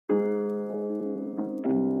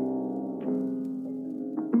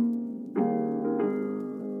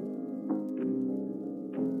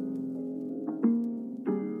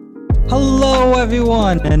Hello,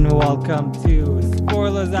 everyone, and welcome to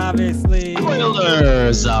Spoilers, obviously.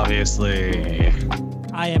 Spoilers, obviously.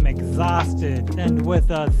 I am exhausted, and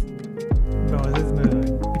with us, Moses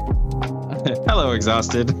Moon. Hello,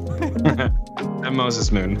 exhausted. I'm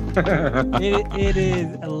Moses Moon. It is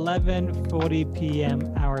 11:40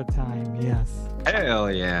 p.m. our time, yes.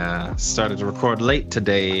 Hell yeah. Started to record late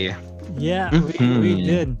today. Yeah, we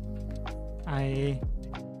did. I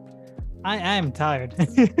am tired.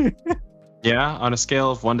 Yeah, on a scale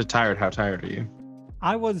of 1 to tired, how tired are you?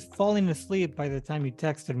 I was falling asleep by the time you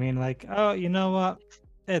texted me and like, oh, you know what?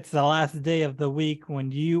 It's the last day of the week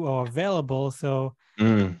when you are available, so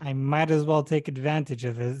I might as well take advantage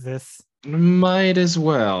of this. Might as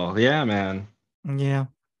well. Yeah, man. Yeah.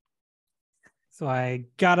 So I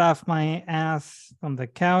got off my ass from the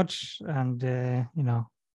couch and,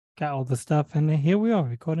 got all the stuff. And here we are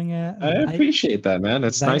recording I appreciate that, man.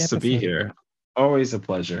 It's nice to be episode. here. Always a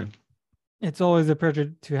pleasure. It's always a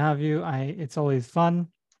pleasure to have you. It's always fun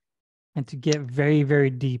and to get very, very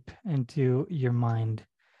deep into your mind.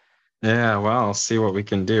 Yeah, well, see what we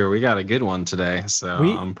can do. We got a good one today, so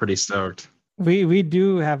I'm pretty stoked. We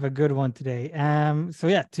do have a good one today. So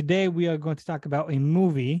yeah, today we are going to talk about a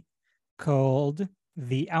movie called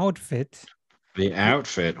The Outfit. The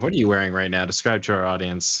Outfit. What are you wearing right now? Describe to our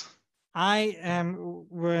audience. I am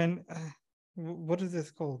wearing what is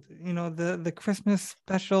this called? You know, the Christmas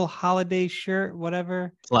special holiday shirt,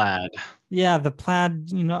 whatever. Plaid. Yeah, the plaid,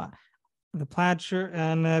 the plaid shirt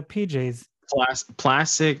and PJs.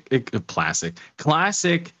 Classic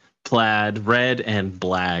plaid, red and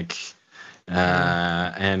black,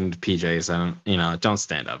 and PJs. Don't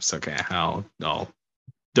stand up. It's okay. I'll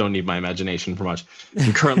don't need my imagination for much.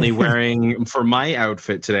 I'm currently wearing, for my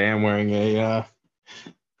outfit today, I'm wearing a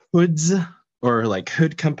Hood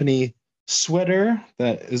Company sweater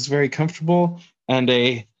that is very comfortable, and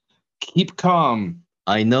a Keep Calm,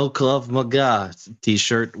 I Know Krav Maga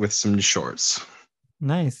t-shirt with some shorts.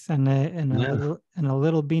 Nice, and a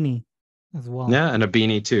little beanie as well. Yeah, and a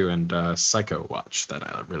beanie too, and a Psycho watch that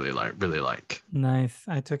I really like. Nice.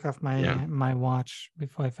 I took off my watch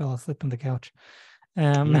before I fell asleep on the couch.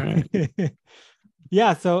 Right.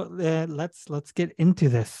 Yeah, so let's get into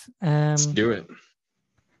this. Let's do it.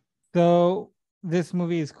 So this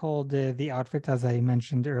movie is called The Outfit, as I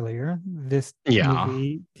mentioned earlier. This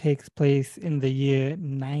movie takes place in the year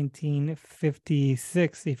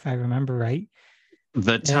 1956, if I remember right.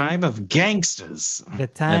 The time of gangsters. The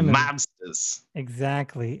time of mobsters.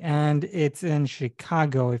 Exactly. And it's in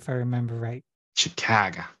Chicago, if I remember right.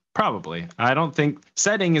 Chicago. Probably. I don't think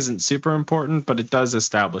setting isn't super important, but it does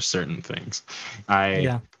establish certain things.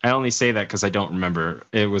 I only say that because I don't remember.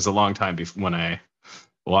 It was a long time before when I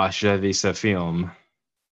watched this film.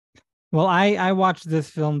 Well, I watched this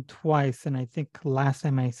film twice, and I think last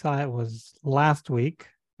time I saw it was last week,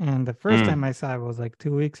 and the first time I saw it was like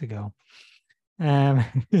 2 weeks ago.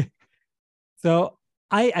 So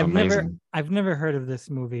I've never heard of this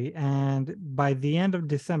movie, and by the end of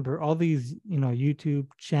December, all these YouTube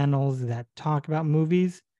channels that talk about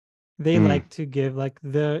movies, they like to give like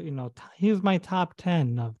the here's my top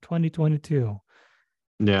 10 of 2022.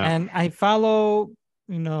 Yeah, and I follow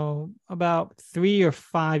about 3 or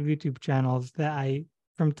 5 YouTube channels that I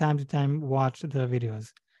from time to time watch the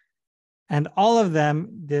videos, and all of them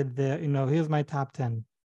did the here's my top 10.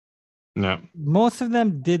 No. Most of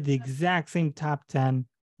them did the exact same top 10.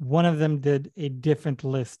 One of them did a different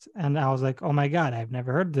list. And I was like, oh my God, I've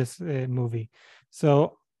never heard this movie.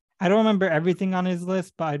 So I don't remember everything on his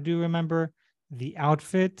list, but I do remember The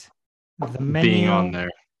Outfit, the menu. Being on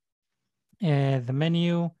there. The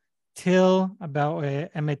menu, Till, about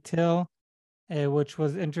Emmett Till, which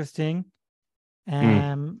was interesting.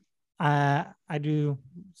 I do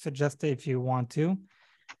suggest it if you want to.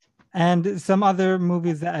 And some other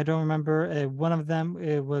movies that I don't remember. One of them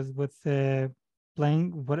was with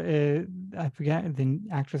playing I forget the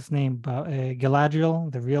actress name, but Galadriel,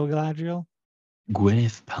 the real Galadriel.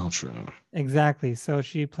 Gwyneth Paltrow. Exactly. So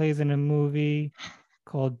she plays in a movie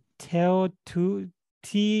called TUE,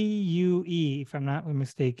 if I'm not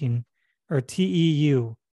mistaken, or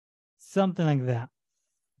TEU, something like that.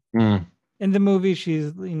 In the movie,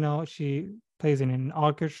 she's she plays in an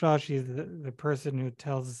orchestra. She's the person who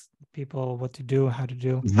tells people what to do, how to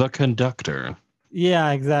do. The conductor.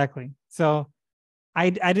 Yeah, exactly. So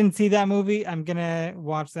I didn't see that movie. I'm gonna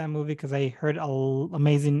watch that movie because I heard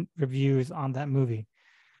amazing reviews on that movie.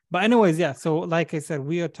 But anyways, yeah. So like I said,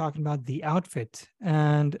 we are talking about The Outfit,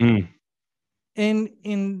 and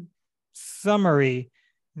in summary,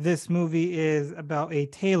 this movie is about a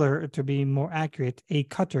tailor, to be more accurate, a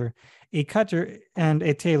cutter and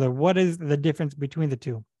a tailor. What is the difference between the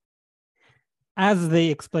two? as they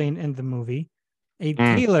explain in the movie, a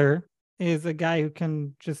tailor is a guy who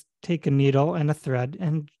can just take a needle and a thread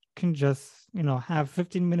and can just, have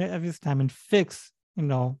 15 minutes of his time and fix,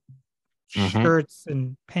 shirts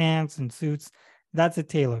and pants and suits. That's a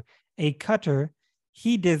tailor. A cutter,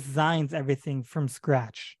 he designs everything from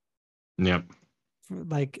scratch. Yep.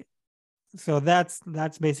 Like, so that's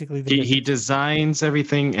basically the He designs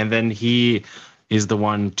everything, and then he is the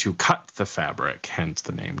one to cut the fabric, hence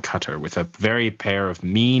the name cutter, with a very pair of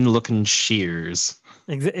mean-looking shears.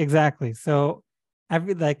 Exactly. So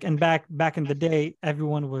and back in the day,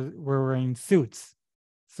 everyone were wearing suits.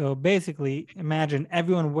 So basically, imagine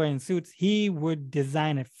everyone wearing suits. He would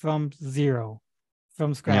design it from zero,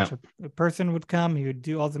 from scratch. Yep. A person would come, he would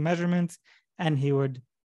do all the measurements, and he would,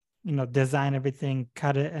 design everything,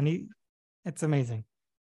 cut it, and it's amazing.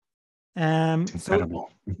 It's incredible.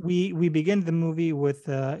 So we begin the movie with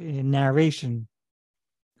a narration,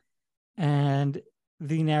 and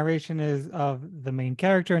the narration is of the main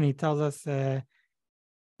character, and he tells us,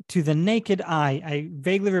 to the naked eye. I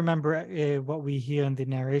vaguely remember what we hear in the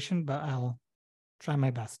narration, but I'll try my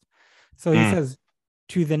best. So he says,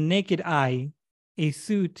 to the naked eye, a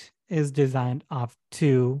suit is designed of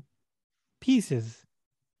two pieces,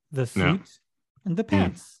 the suit and the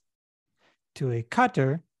pants. To a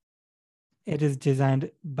cutter, it is designed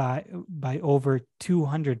by over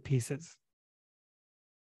 200 pieces.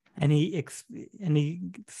 And he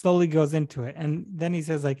slowly goes into it. And then he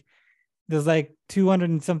says, like, there's like 200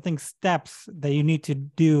 and something steps that you need to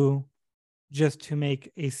do just to make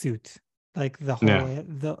a suit, like the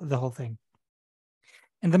whole thing.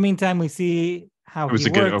 In the meantime, we see how it was he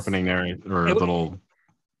a works. good opening narrative or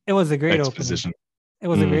it was a great exposition. Opening. It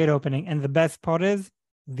was a great opening, and the best part is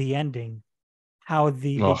the ending. How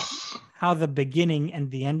the beginning and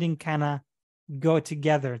the ending kind of go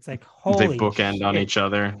together. It's like, holy, they bookend shit on each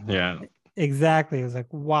other. Yeah, exactly. It was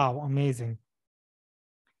like, wow, amazing.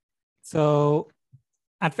 So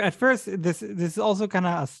at first, this is also kind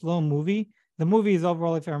of a slow movie. The movie is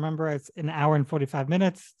overall, if I remember, it's an hour and 45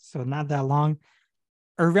 minutes, so not that long.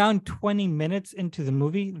 Around 20 minutes into the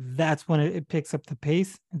movie, that's when it picks up the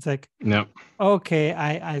pace. It's like, okay,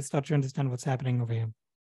 I start to understand what's happening over here.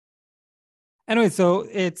 Anyway, so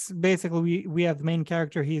it's basically we have the main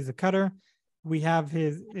character. He's a cutter. We have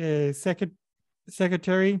his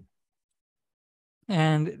secretary,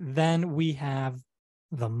 and then we have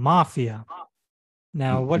the mafia.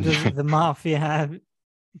 Now, what does the mafia have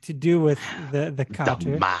to do with the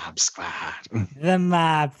cutter? The mob squad. The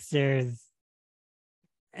mobsters.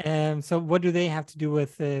 So what do they have to do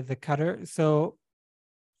with the cutter? So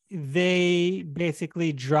they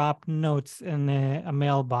basically drop notes in a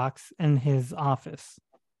mailbox in his office,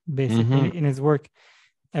 basically in his work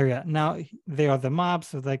area. Now they are the mob,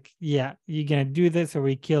 so like, yeah, you're gonna do this or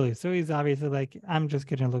we kill you. So he's obviously like, I'm just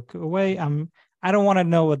gonna look away. I don't want to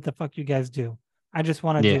know what the fuck you guys do. I just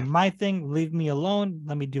want to do my thing. Leave me alone.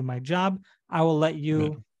 Let me do my job. I will let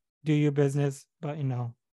you do your business, but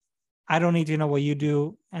I don't need to know what you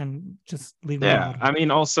do, and just leave me alone. I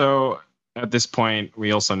mean, also at this point,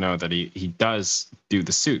 we also know that he does do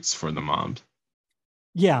the suits for the mob.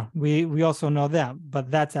 Yeah, we also know that, but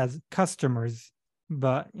that's as customers.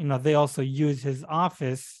 But they also use his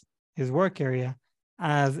office, his work area,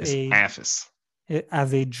 as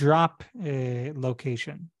a drop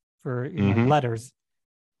location for letters.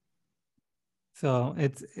 So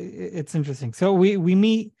it's interesting. So we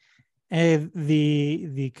meet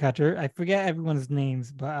the cutter. I forget everyone's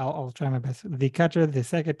names, but I'll try my best. The cutter, the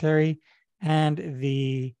secretary, and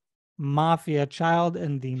the mafia child,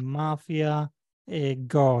 and the mafia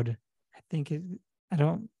guard. I think I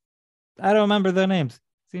don't remember their names.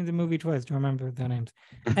 Seen the movie twice to remember their names.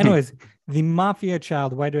 Anyways, the mafia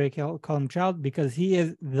child. Why do I call him child? Because he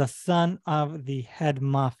is the son of the head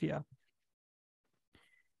mafia.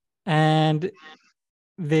 And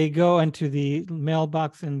they go into the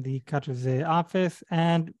mailbox in the cutter's office,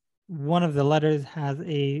 and one of the letters has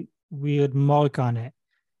a weird mark on it.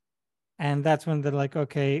 And that's when they're like,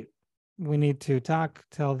 okay, we need to talk.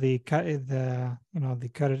 Tell the cutter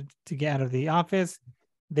to get out of the office.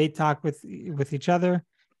 They talk with each other.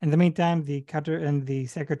 In the meantime, the cutter and the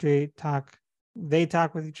secretary talk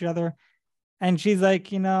with each other. And she's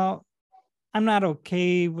like, I'm not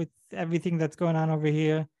okay with everything that's going on over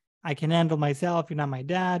here. I can handle myself. You're not my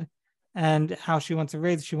dad. And how she wants to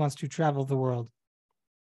raise, she wants to travel the world.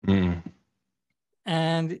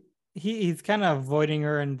 And he's kind of avoiding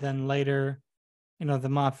her. And then later, the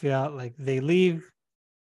mafia, like, they leave.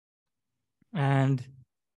 And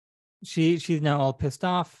she's now all pissed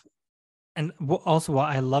off. And also what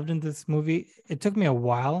I loved in this movie, it took me a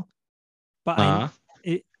while, but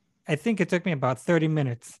I think it took me about 30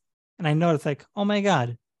 minutes, and I noticed like, oh my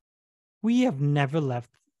god, we have never left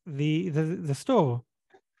the store.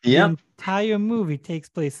 The Yep. entire movie takes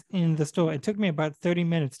place in the store. It took me about 30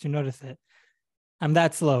 minutes to notice it. I'm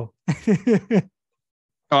that slow.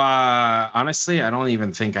 Honestly, I don't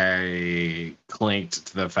even think I clinked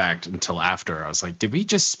to the fact until after. I was like, did we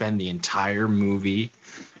just spend the entire movie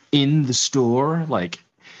in the store? Like,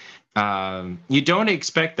 you don't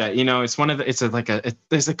expect that. It's one of the, it's a, like a, it,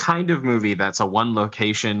 there's a kind of movie that's a one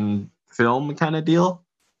location film kind of deal.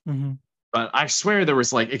 Mhm. But I swear there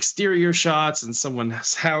was like exterior shots in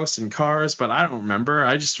someone's house and cars, but I don't remember.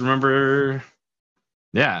 I just remember,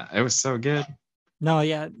 yeah, it was so good. No,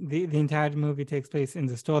 yeah, the entire movie takes place in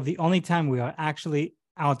the store. The only time we are actually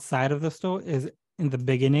outside of the store is in the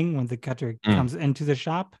beginning when the cutter comes into the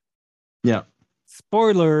shop. Yeah.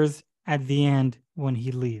 Spoilers at the end when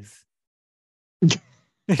he leaves.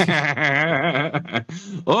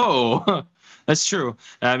 Oh, that's true.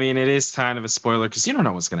 I mean, it is kind of a spoiler because you don't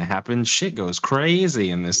know what's going to happen. Shit goes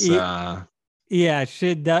crazy in this. Yeah,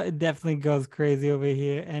 shit definitely goes crazy over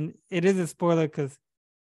here. And it is a spoiler because,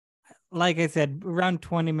 like I said, around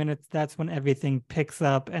 20 minutes, that's when everything picks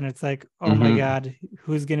up. And it's like, oh my God,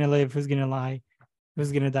 who's going to live? Who's going to lie?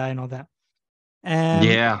 Who's going to die? And all that.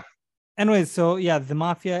 Yeah. Anyways, so yeah, the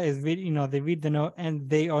mafia is, they read the note and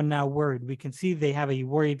they are now worried. We can see they have a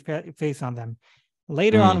worried face on them.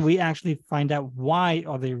 Later on, we actually find out why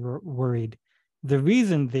are they worried. The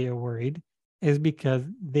reason they are worried is because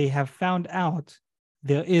they have found out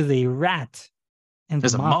there is a rat in the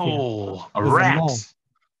mafia. There's a mole, a rat,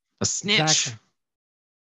 a snitch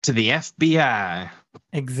to the FBI.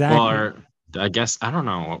 Exactly. Or I guess, I don't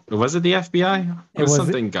know. Was it the FBI? It was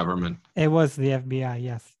something government. It was the FBI,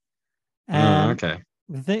 yes. Okay.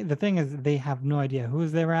 The thing is, they have no idea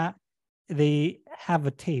who's the rat. They have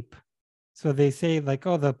a tape. So they say like,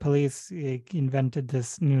 oh, the police invented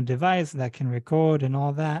this new device that can record and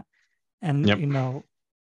all that. And,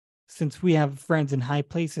 since we have friends in high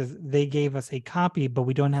places, they gave us a copy, but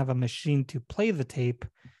we don't have a machine to play the tape.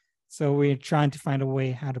 So we're trying to find a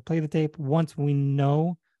way how to play the tape. Once we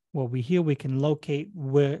know what we hear, we can locate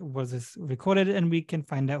where was this recorded and we can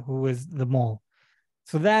find out who is the mole.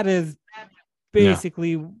 So that is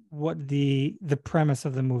basically what the premise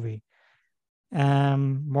of the movie,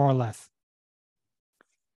 more or less.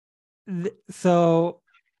 So,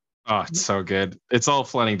 oh, it's so good. It's all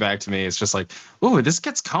flooding back to me. It's just like, oh, this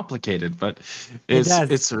gets complicated, but it's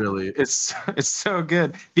so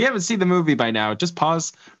good. If you haven't seen the movie by now, just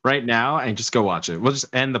pause right now and just go watch it. We'll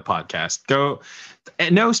just end the podcast. Go,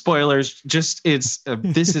 no spoilers. Just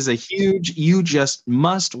this is a huge. You just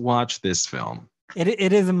must watch this film.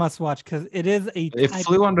 It is a must watch because it is it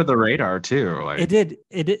flew under the radar too. Like,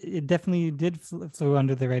 it definitely did flew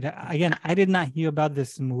under the radar. Again, I did not hear about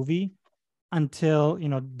this movie until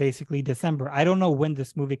basically December. I don't know when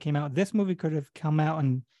this movie came out. This movie could have come out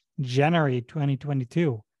in January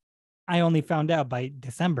 2022. I only found out by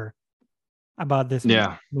December about this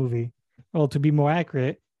movie. Well, to be more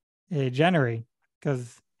accurate, January,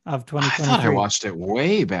 because of 2023. I thought I watched it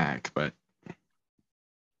way back, but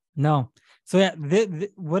no. So yeah,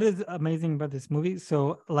 what is amazing about this movie?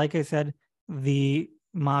 So like I said, the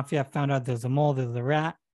mafia found out there's a mole, there's a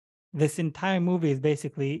rat. This entire movie is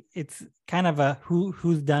basically, it's kind of a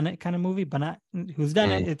who's done it kind of movie, but not who's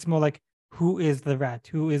done it. It's more like who is the rat,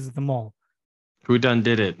 who is the mole, who done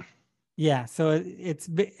did it. Yeah. So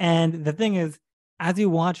and the thing is, as you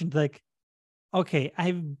watch, it's like, okay,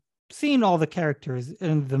 I've seen all the characters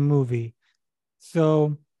in the movie,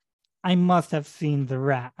 so I must have seen the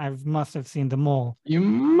rat. I must have seen the mole. You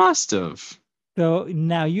must have. So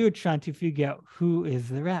now you're trying to figure out who is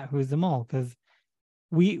the rat, who is the mole, because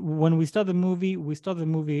when we start the movie,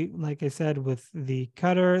 like I said, with the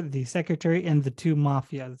cutter, the secretary, and the two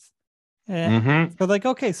mafias. So like,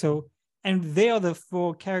 okay, and they are the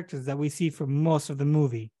four characters that we see for most of the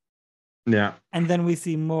movie. Yeah. And then we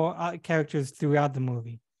see more characters throughout the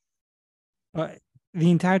movie. But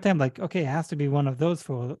the entire time, like, okay, it has to be one of those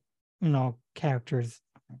four, characters.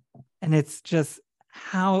 And it's just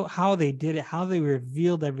how they did it, how they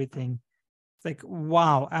revealed everything. It's like,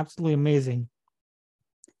 wow, absolutely amazing.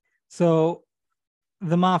 So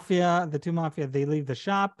the two mafia, they leave the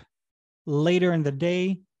shop. Later in the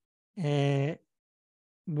day,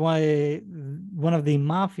 one of the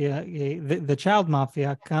mafia, the child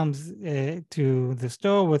mafia, comes to the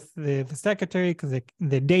store with the secretary because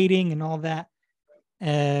they're dating and all that.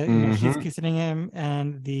 She's kissing him,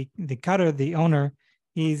 and the cutter, the owner,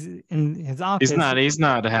 he's in his office. He's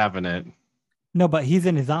not having it. No, but he's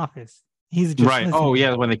in his office. He's just right. Oh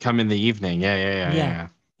yeah, when they come in the evening. Yeah.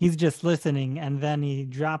 he's just listening, and then he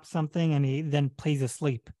drops something and he then plays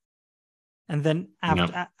asleep. And then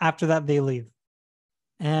after that, they leave.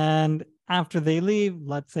 And after they leave,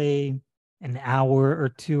 let's say an hour or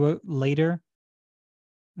two later,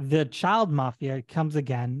 the child mafia comes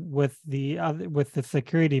again with the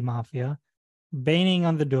security mafia, banging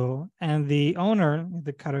on the door, and the owner,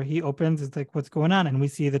 the cutter, he opens. It's like, what's going on? And we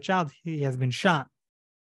see the child. He has been shot.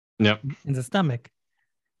 Yep. In the stomach.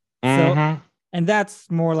 Mm-hmm. So, and that's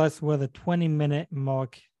more or less where the 20-minute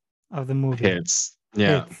mark of the movie hits.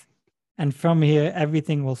 Yeah. hits. And from here,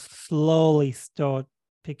 everything will slowly start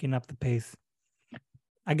picking up the pace.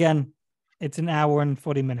 Again, it's an hour and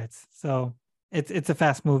 40 minutes. So it's a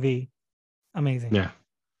fast movie. Amazing. Yeah.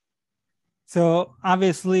 So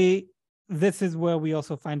obviously, this is where we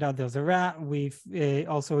also find out there's a rat. We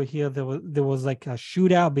also hear there was like a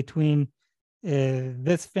shootout between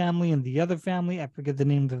this family and the other family. I forget the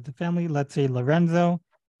names of the family. Let's say Lorenzo.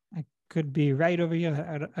 I could be right over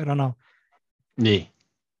here. I don't know. Yeah.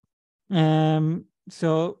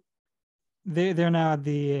 So they're now at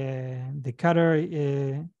the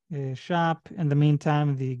cutter shop. In the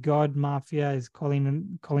meantime, the God Mafia is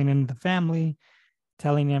calling in the family,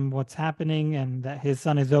 telling him what's happening and that his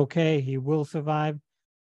son is okay. He will survive,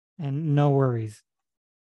 and no worries.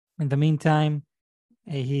 In the meantime,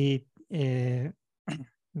 the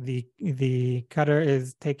cutter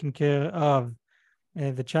is taking care of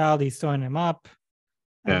the child. He's sewing him up.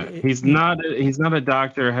 Yeah, he's not a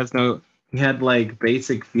doctor. He had like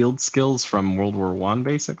basic field skills from World War I,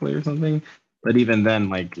 basically, or something. But even then,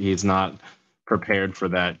 like, he's not prepared for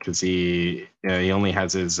that because he only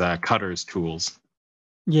has his cutter's tools.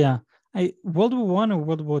 Yeah, World War I or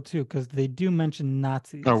World War II, because they do mention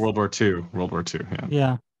Nazis. Oh, World War II. Yeah.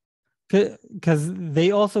 Yeah. Because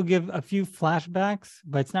they also give a few flashbacks,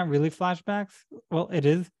 but it's not really flashbacks. Well, it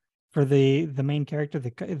is for the main character,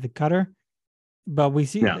 the cutter. But we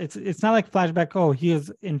see it's not like flashback. Oh,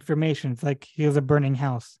 here's information. It's like here's a burning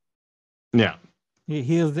house. Yeah.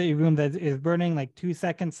 Here's the room that is burning. Like 2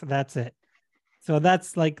 seconds. So that's it. So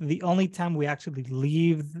that's like the only time we actually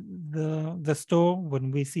leave the store, when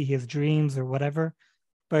we see his dreams or whatever.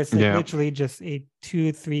 But it's like literally just a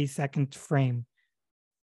 2-3 second frame.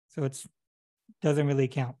 So it doesn't really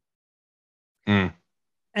count.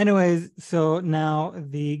 Anyways, so now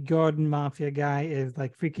the Gordon Mafia guy is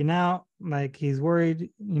like freaking out. Like he's worried,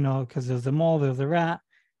 because there's a mole, there's a rat,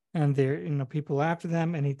 and there, people after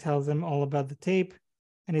them. And he tells them all about the tape.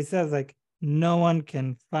 And he says, like, no one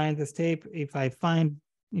can find this tape. If I find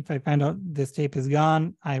out this tape is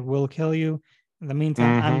gone, I will kill you. In the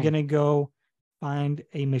meantime, I'm going to go find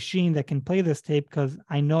a machine that can play this tape because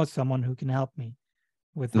I know someone who can help me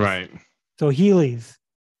with this. Right. So he leaves.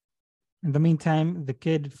 In the meantime, the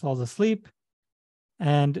kid falls asleep.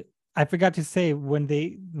 And I forgot to say, when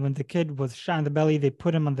the kid was shot in the belly, they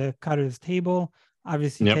put him on the cutter's table.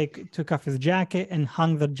 Obviously, took off his jacket and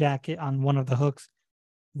hung the jacket on one of the hooks.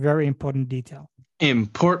 Very important detail.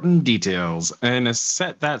 Important details. In a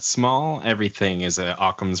set that small, everything is a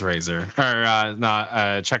Occam's razor. Or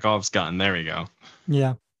not Chekhov's gun. There we go.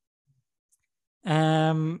 Yeah.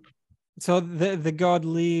 So the god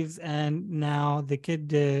leaves, and now the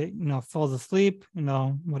kid falls asleep,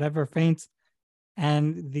 whatever, faints,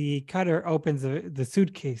 and the cutter opens the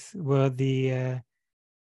suitcase where the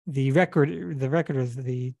record is,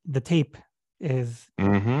 the tape is.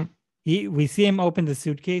 We see him open the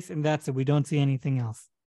suitcase, and that's it. We don't see anything else.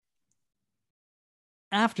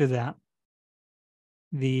 After that,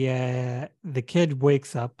 the kid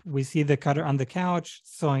wakes up. We see the cutter on the couch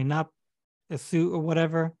sewing up a suit or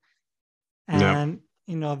whatever. And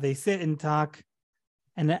they sit and talk,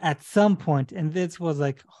 and at some point, and this was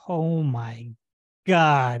like, oh my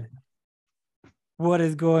god, what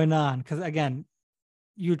is going on? Because again,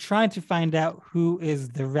 you're trying to find out who is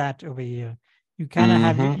the rat over here. You kind of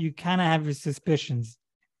have your suspicions.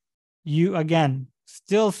 You again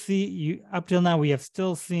still see you up till now. We have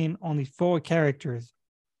still seen only 4 characters.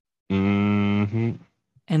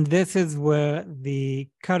 And this is where the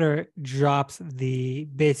cutter drops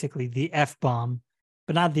basically the F-bomb,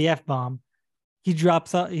 but not the F-bomb. He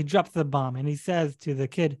drops the bomb, and he says to the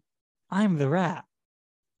kid, "I'm the rat.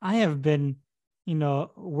 I have been,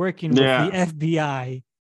 working with the FBI,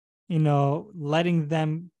 letting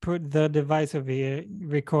them put the device over here,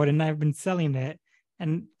 record, and I've been selling it."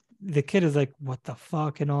 And the kid is like, "What the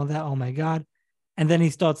fuck?" and all that. Oh my god! And then he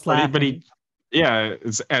starts laughing.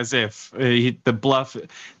 It's as if the bluff.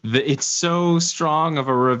 It's so strong of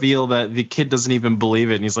a reveal that the kid doesn't even believe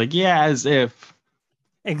it, and he's like, "Yeah, as if."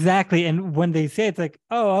 Exactly, and when they say it, it's like,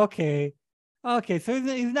 "Oh, okay, so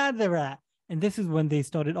he's not the rat." And this is when they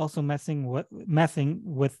started also messing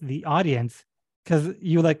with the audience, because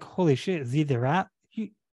you're like, holy shit, is he the rat?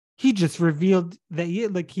 He just revealed that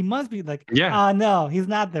he must be like, Yeah. No, he's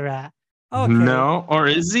not the rat. Okay. No, or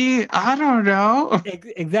is he? I don't know.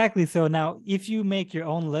 Exactly. So now if you make your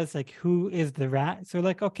own list, like who is the rat? So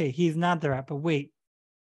like, okay, he's not the rat, but wait.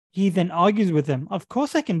 He then argues with him. Of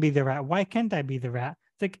course I can be the rat. Why can't I be the rat?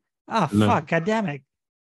 It's like, No. fuck, god damn it.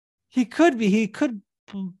 He could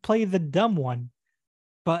play the dumb one,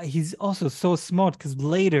 but he's also so smart because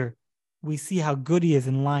later we see how good he is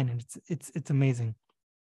in line, and it's amazing.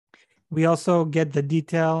 We also get the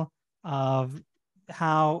detail of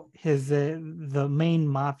how the main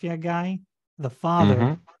mafia guy, the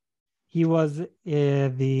father, he was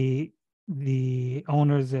the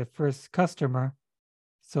owner's first customer.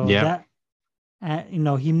 So that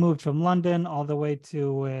he moved from London all the way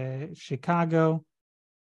to Chicago,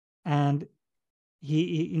 and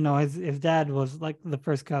he his dad was like the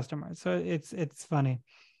first customer. So it's funny.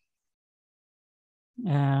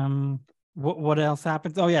 What else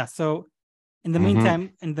happens? Oh yeah, so in the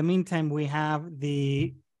meantime we have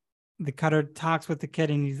the cutter talks with the kid,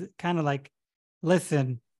 and he's kind of like,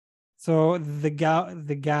 listen, so the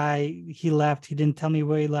guy he left, he didn't tell me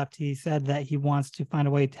where he left. He said that he wants to find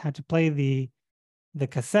a way to how to play the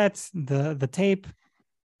cassettes, the tape,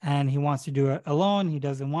 and he wants to do it alone. He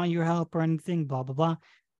doesn't want your help or anything, blah blah blah,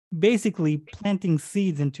 basically planting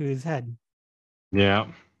seeds into his head. Yeah.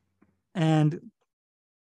 And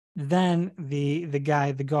then the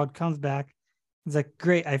god comes back. He's like,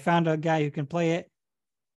 great, I found a guy who can play it.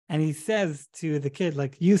 And he says to the kid,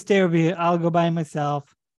 like, you stay over here, I'll go by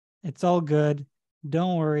myself. It's all good.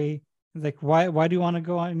 Don't worry. He's like, why do you want to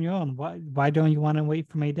go on your own? Why don't you want to wait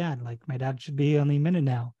for my dad? Like, my dad should be any minute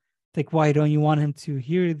now. It's like, why don't you want him to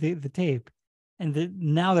hear the tape? And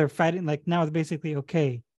now they're fighting. Like, now it's basically,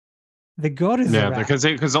 okay, the god is a rat.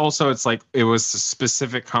 because also it's like it was a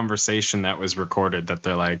specific conversation that was recorded that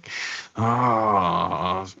they're like,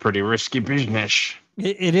 oh, it's pretty risky business.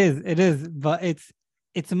 It is, but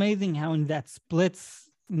it's amazing how in that splits,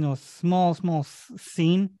 small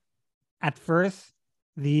scene, at first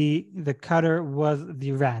the cutter was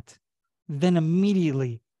the rat, then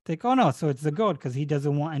immediately like, oh no, so it's the goat because he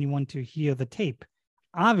doesn't want anyone to hear the tape.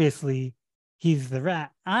 Obviously, he's the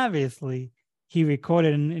rat. Obviously, he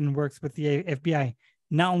recorded and works with the FBI.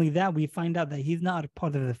 Not only that, we find out that he's not a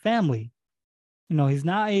part of the family. He's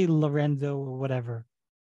not a Lorenzo or whatever.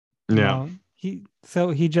 Yeah. He's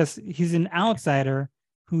an outsider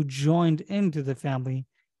who joined into the family.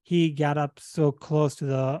 He got up so close to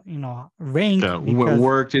the rank,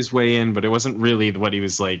 worked his way in, but it wasn't really what he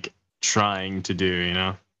was like trying to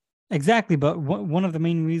do. Exactly, but one of the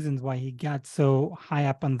main reasons why he got so high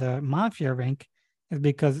up on the mafia rank is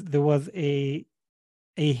because there was a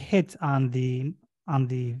hit on the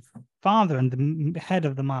father and the head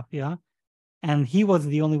of the mafia, and he was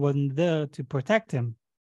the only one there to protect him.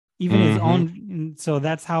 Even his own. So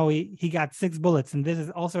that's how he got 6 bullets. And this is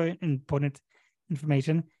also important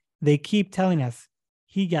information. They keep telling us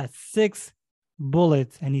he got 6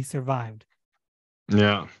 bullets and he survived.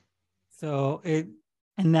 Yeah. So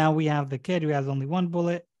and now we have the kid who has only 1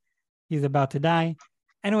 bullet. He's about to die.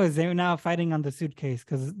 Anyways, they're now fighting on the suitcase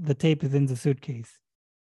because the tape is in the suitcase.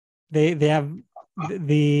 They have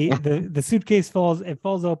the suitcase falls. It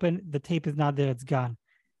falls open. The tape is not there. It's gone.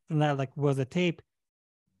 And that was a tape.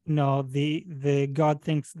 The god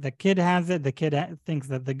thinks the kid has it. The kid thinks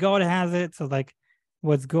that the god has it. So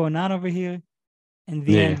what's going on over here? And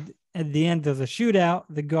at the end, there's a shootout.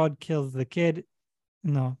 The god kills the kid.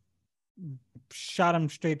 Shot him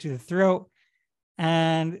straight to the throat,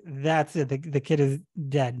 and that's it. The kid is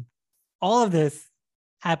dead. All of this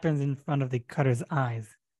happens in front of the cutter's eyes.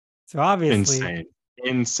 So obviously,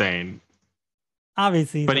 insane.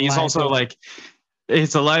 Obviously, but he's also like.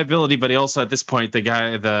 It's a liability, but he also at this point the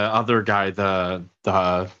other guy, it's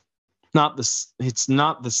not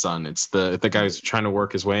the son, it's the guy who's trying to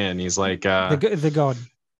work his way in. He's like the god.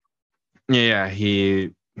 Yeah,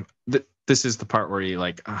 this is the part where he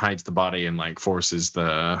hides the body and forces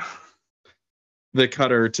the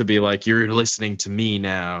cutter to be like, you're listening to me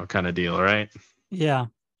now, kind of deal, right? Yeah,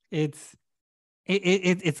 it's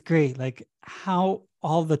great, how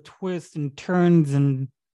all the twists and turns and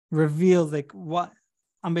reveals, what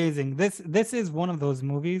amazing. This is one of those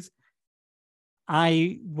movies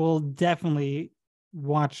I will definitely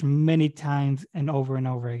watch many times and over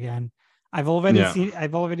again. I've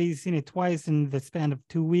already seen it twice in the span of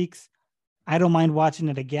 2 weeks. I don't mind watching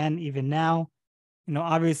it again even now.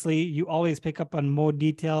 Obviously you always pick up on more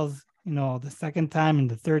details, the second time and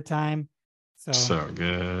the third time. So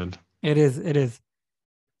good. It is.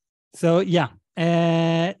 So yeah,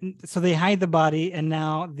 so they hide the body, and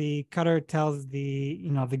now the cutter tells the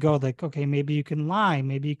goat, like, okay, maybe you can lie,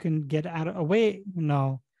 maybe you can get out of away,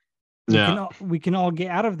 Yeah. we can all get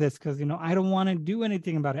out of this, because I don't want to do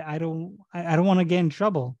anything about it. I don't want to get in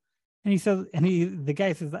trouble. And he says, the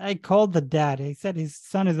guy says, I called the dad. He said his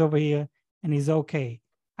son is over here and he's okay.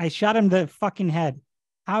 I shot him the fucking head.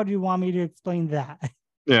 How do you want me to explain that?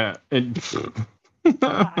 Yeah.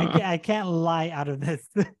 I can't lie out of this.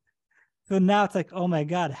 So now it's like, oh my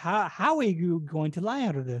God, how are you going to lie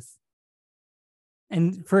out of this?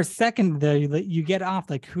 And for a second there, you get off,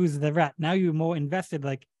 like, who's the rat? Now you're more invested,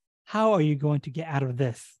 like, how are you going to get out of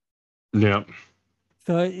this? Yeah.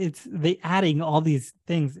 So it's they adding all these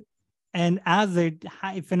things. And as they're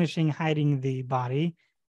finishing hiding the body,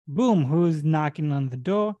 boom, who's knocking on the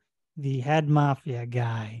door? The head mafia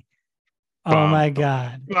guy. Oh my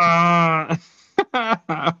God.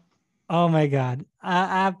 Oh my God.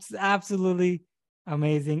 Absolutely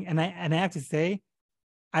amazing. And I have to say,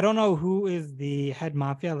 I don't know who is the head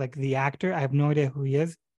mafia, like the actor. I have no idea who he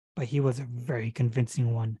is, but he was a very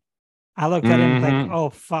convincing one. I looked at him like, oh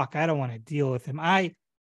fuck, I don't want to deal with him. I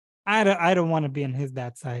don't want to be on his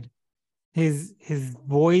bad side. His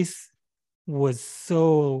voice was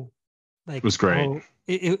so like, It was great.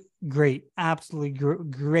 oh, great, absolutely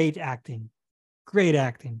great acting. Great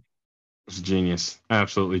acting. It was genius.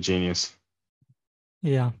 Absolutely genius.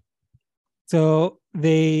 Yeah. So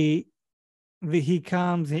he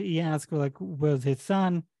comes, he asks, like, where's his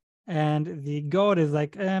son? And the goat is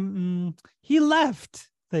like, he left.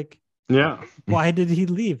 Like, Yeah. why did he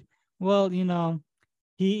leave? Well,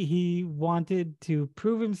 he wanted to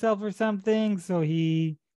prove himself or something, so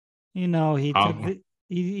he took the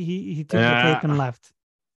tape and left.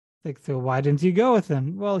 Like, so why didn't you go with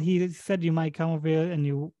him? Well, he said you might come over here,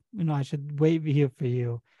 and I should wait here for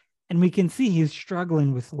you. And we can see he's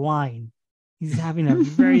struggling with wine. He's having a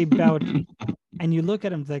very bout, and you look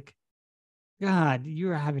at him, it's like, God,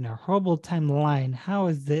 you're having a horrible time lying. How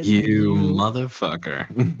is it you motherfucker?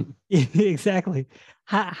 exactly?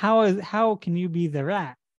 How can you be the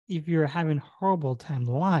rat if you're having horrible time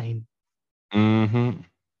lying? Mm-hmm.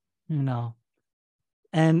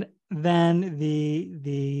 And then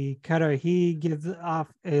the cutter, he gives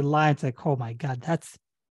off a line. It's like, oh my God, that's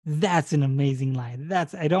an amazing line.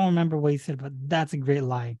 I don't remember what he said, but that's a great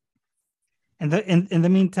line. And in the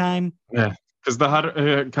meantime, yeah, because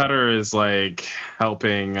the cutter is like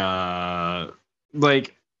helping.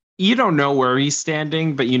 Like, you don't know where he's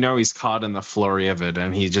standing, but he's caught in the flurry of it,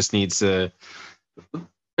 and he just needs to.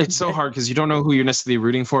 It's so hard because you don't know who you're necessarily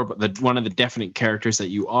rooting for, but one of the definite characters that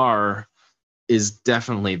you are is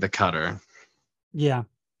definitely the cutter. Yeah.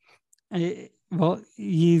 Well,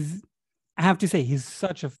 I have to say, he's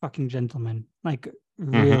such a fucking gentleman. Like,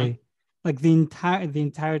 really, like the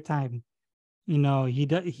entire time,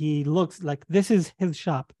 he looks like this is his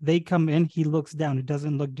shop. They come in, he looks down. It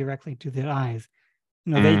doesn't look directly to their eyes.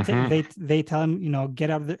 They tell him, get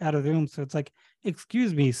out of the room. So it's like,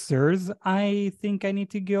 excuse me, sirs, I think I need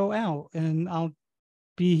to go out, and I'll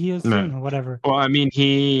be here soon, or whatever. Well, I mean,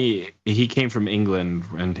 he came from England,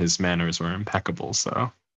 and his manners were impeccable.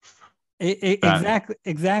 So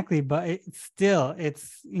exactly, but it's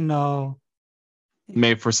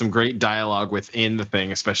made for some great dialogue within the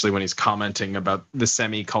thing, especially when he's commenting about the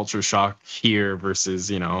semi-culture shock here versus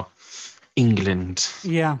England.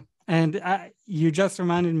 Yeah. And you just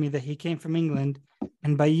reminded me that he came from England,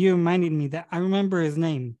 and by you reminding me that I remember his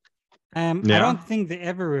name. I don't think they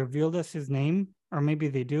ever revealed us his name, or maybe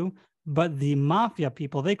they do. But the mafia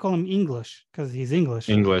people, they call him English because he's English.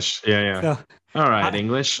 Yeah. So, all right,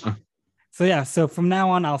 English. So yeah, so from now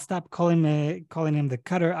on, I'll stop calling him the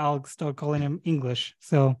cutter. I'll start calling him English.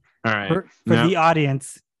 So all right, for the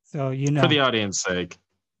audience, so for the audience sake.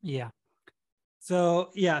 Yeah.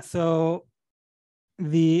 So yeah, so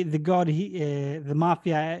the god, the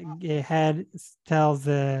mafia head tells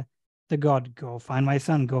the god, go find my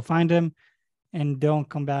son, go find him, and don't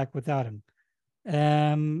come back without him.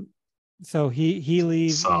 So he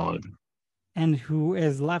leaves. Solid. And who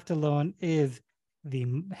is left alone is the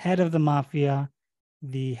head of the mafia,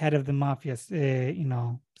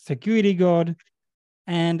 security guard,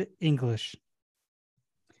 and English.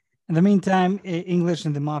 In the meantime, English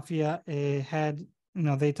and the mafia head,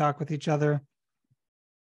 they talk with each other,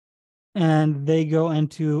 and they go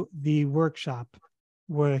into the workshop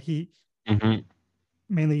where he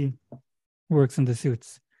mainly works in the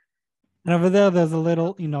suits. And over there's a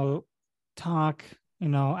little, talk,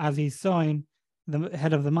 as he's sewing. The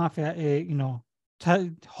head of the mafia,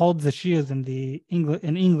 holds the shears in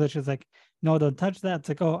English is like, no, don't touch that. It's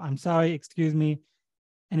like, oh, I'm sorry, excuse me.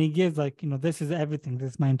 And he gives like, this is everything.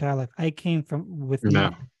 This is my entire life. I came with No,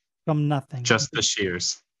 nothing, from nothing. just the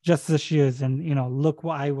shears. Just the shears, and look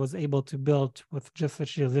what I was able to build with just the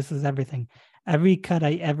shears. This is everything. Every cut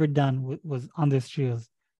I ever done was on this shears.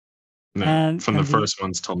 No, And from the first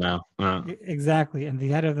ones till now. exactly. And the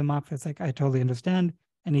head of the mafia is like, I totally understand.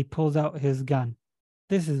 And he pulls out his gun.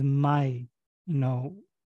 This is my,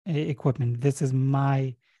 equipment. This is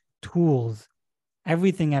my tools.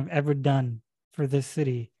 Everything I've ever done for this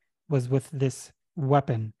city was with this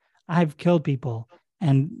weapon. I've killed people,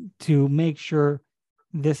 and to make sure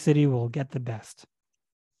this city will get the best.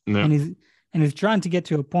 No. And he's trying to get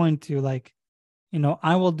to a point to like,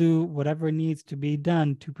 I will do whatever needs to be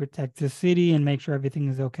done to protect the city and make sure everything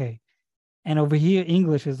is okay. And over here,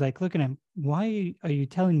 English is like, look at him. Why are you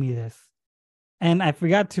telling me this? And I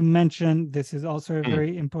forgot to mention, this is also a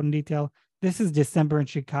very important detail. This is December in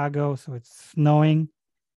Chicago, so it's snowing.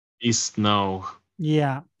 Snow.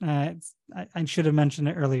 Yeah, I should have mentioned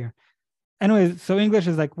it earlier. Anyways, so English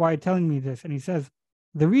is like, why are you telling me this? And he says,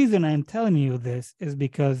 the reason I'm telling you this is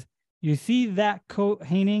because you see that coat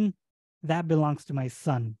hanging, that belongs to my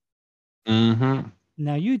son. Mm-hmm.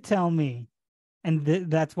 Now you tell me, and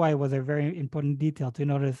that's why it was a very important detail to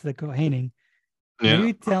notice the coat hanging. Yeah. Now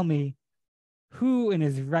you tell me, who in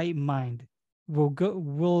his right mind will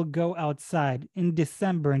go outside in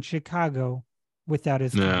December in Chicago without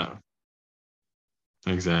his kid? Yeah.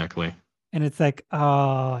 Exactly. And it's like,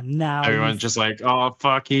 oh, now everyone's just like, oh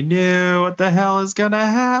fuck, he knew what the hell is gonna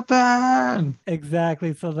happen.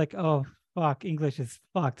 Exactly. So like, oh fuck, English is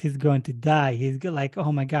fucked. He's going to die. He's like,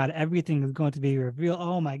 oh my god, everything is going to be revealed.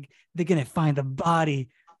 Oh my, they're gonna find the body.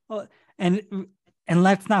 Oh, and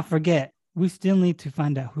let's not forget, we still need to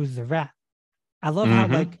find out who's the rat. I love how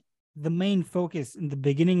like the main focus in the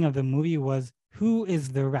beginning of the movie was who is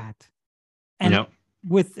the rat, and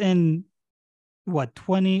within what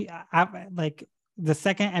 20, like the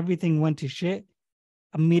second everything went to shit,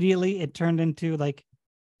 immediately it turned into like,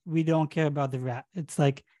 we don't care about the rat. It's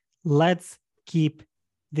like, let's keep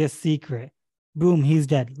this secret. Boom, he's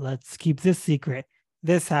dead. Let's keep this secret.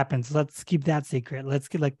 This happens. Let's keep that secret.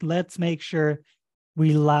 Let's make sure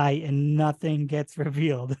we lie and nothing gets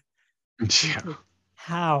revealed. Yeah.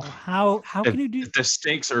 How can you do? The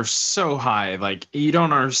stakes are so high. Like, you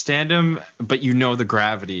don't understand them, but the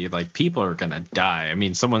gravity. Like, people are gonna die. I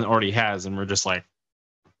mean, someone already has, and we're just like,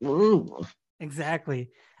 ooh. Exactly.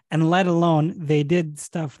 And let alone they did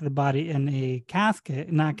stuff the body in a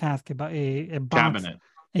casket, not casket, but a box,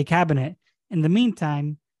 a cabinet. In the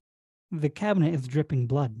meantime, the cabinet is dripping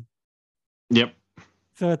blood. Yep.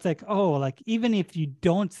 So it's like, oh, like even if you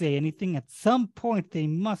don't say anything, at some point they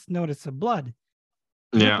must notice the blood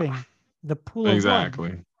dripping, the pool of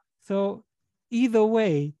blood. So either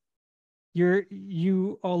way,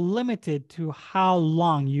 you are limited to how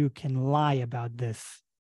long you can lie about this.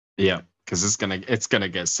 Yeah, because it's gonna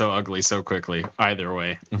get so ugly so quickly. Either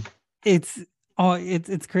way, it's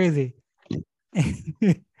crazy.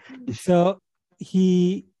 So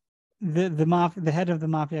the head of the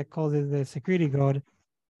mafia calls it the security guard,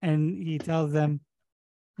 and he tells them,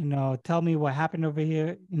 tell me what happened over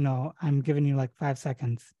here. I'm giving you like 5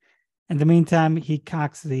 seconds. In the meantime, he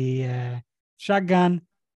cocks the shotgun,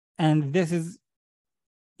 and this is,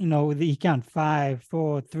 he count 5,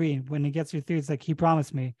 4, 3. When he gets to 3, it's like, he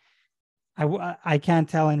promised me. I can't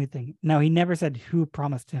tell anything. No, he never said who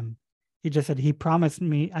promised him. He just said he promised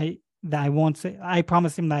me that I won't say. I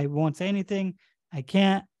promised him that I won't say anything. I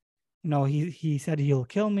can't. He said he'll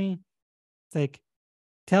kill me. It's like,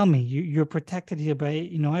 tell me, you're protected here by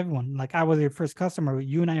everyone. Like, I was your first customer.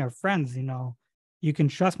 You and I are friends. You can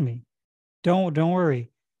trust me. Don't worry.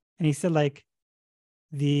 And he said like,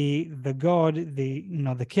 the god,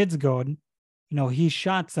 the kid's god, he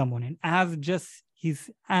shot someone, and as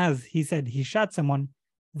he said he shot someone,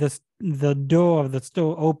 the door of the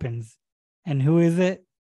store opens, and who is it?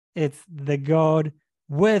 It's the god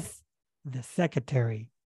with the secretary.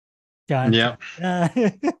 Dun, yep.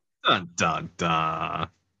 Dun, dun, dun.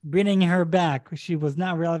 Bringing her back. She was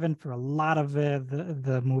not relevant for a lot of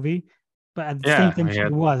the movie, but at the same time, she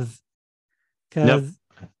was. Because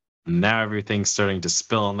now everything's starting to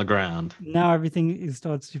spill on the ground. Now everything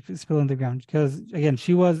starts to spill on the ground because, again,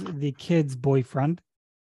 she was the kid's boyfriend,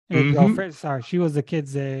 girlfriend. Sorry, she was the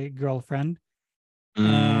kid's girlfriend,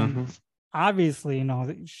 and obviously,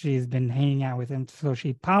 she's been hanging out with him, so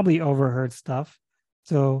she probably overheard stuff.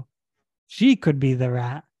 So she could be the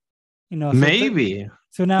rat, Maybe.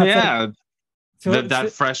 So now, So,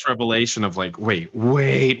 That fresh revelation of like, wait,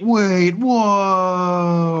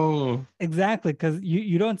 whoa. exactly, because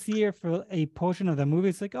you don't see her for a portion of the movie.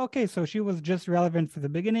 It's like, okay, so she was just relevant for the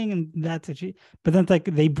beginning, and that's it. But then it's like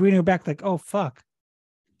they bring her back, like, oh fuck,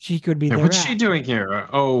 she could be Hey, the what's she rat. doing here?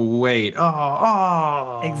 Oh wait.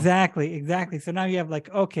 Oh. Exactly. So now you have like,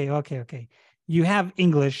 okay. You have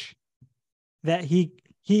English that he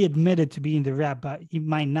admitted to being the rat, but he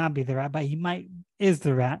might not be the rat, but he might is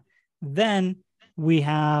the rat. Then we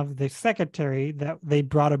have the secretary that they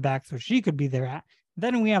brought her back so she could be the rat.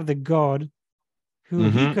 Then we have the god who he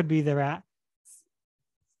Mm-hmm. could be the rat.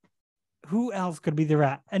 Who else could be the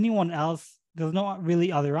rat? Anyone else? There's no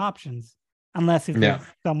really other options unless if Yeah. it's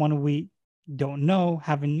someone we don't know,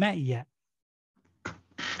 haven't met yet.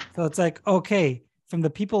 So it's like, okay, from the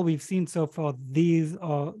people we've seen so far, these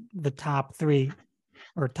are the top three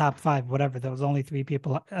or top five, whatever. There was only three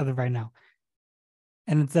people as of right now.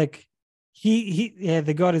 And it's like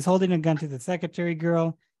the god is holding a gun to the secretary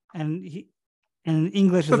girl, and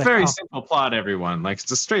English It's a is like, very oh, simple plot, everyone. Like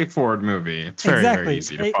it's a straightforward movie. It's very, very exactly.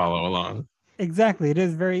 easy to follow along. Exactly. It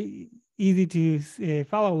is very easy to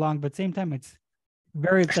follow along, but same time, it's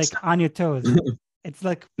It's like on your toes. It's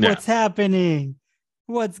like, yeah. what's happening?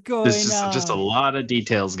 What's There's going just a on? lot of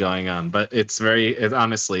details going on, but it's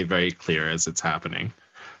honestly very clear as it's happening.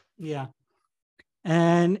 Yeah.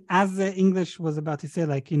 And as the English was about to say,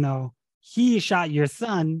 like, he shot your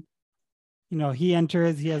son, he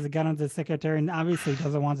enters, he has a gun on the secretary, and obviously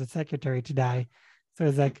doesn't want the secretary to die. So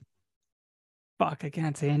it's like, fuck, I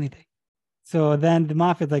can't say anything. So then the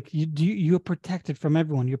Moffat, like, you're protected from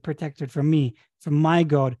everyone. You're protected from me, from my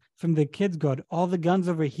god, from the kid's god. All the guns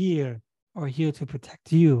over here are here to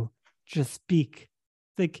protect you. Just speak.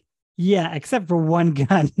 It's like, yeah, except for one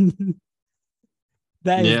gun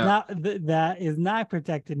Yeah. that is not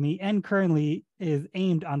protected me and currently is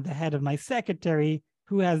aimed on the head of my secretary,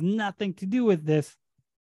 who has nothing to do with this,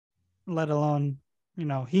 let alone,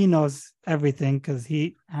 he knows everything because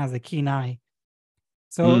he has a keen eye.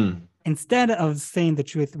 So instead of saying the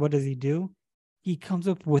truth, what does he do? He comes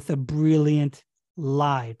up with a brilliant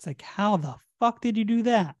lie. It's like, how the fuck did you do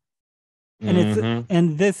that?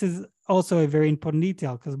 And this is also a very important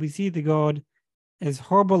detail because we see the god is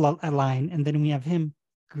horrible at lying, and then we have him,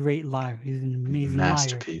 great liar. He's an amazing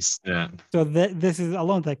masterpiece. liar. Yeah. So this is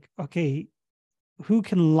alone like, okay, who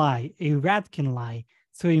can lie? A rat can lie,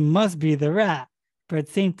 so he must be the rat. But at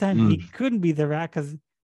the same time, he couldn't be the rat because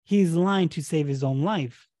he's lying to save his own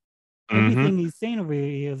life. Everything he's saying over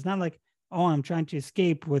here is not like, oh, I'm trying to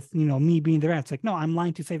escape with me being the rat. It's like, no, I'm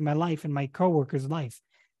lying to save my life and my coworker's life.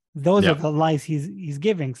 Those are the lies he's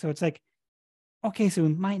giving. So it's like, okay, so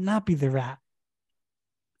it might not be the rat.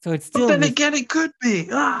 So it's still. But then again, it could be.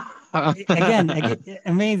 Again,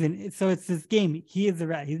 amazing. So it's this game. He is the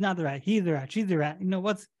rat. He's not the rat. He's the rat. She's the rat.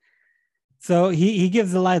 So he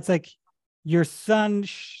gives the lie. It's like your son.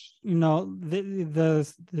 The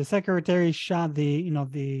secretary shot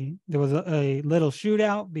there was a little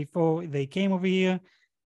shootout before they came over here.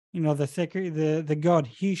 The god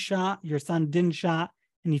he shot. Your son didn't shot,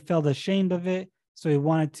 and he felt ashamed of it. So he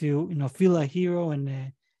wanted to feel a hero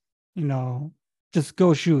and just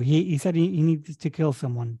go shoot. He said he needs to kill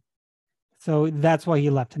someone. So that's why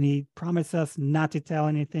he left. And he promised us not to tell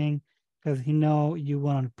anything because he know you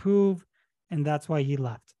want to prove. And that's why he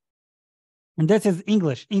left. And this is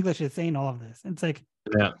English. English is saying all of this. It's like,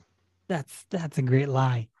 yeah, that's a great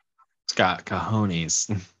lie. It's got cojones.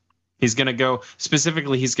 He's going to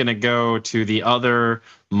go to the other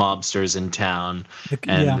mobsters in town.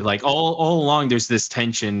 And like all along, there's this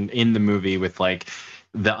tension in the movie with like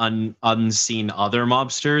the unseen other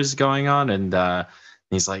mobsters going on. And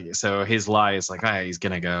he's like, so his lie is like, he's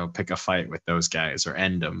going to go pick a fight with those guys or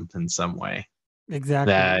end them in some way.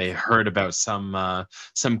 Exactly. That I heard about some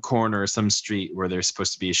corner, some street where there's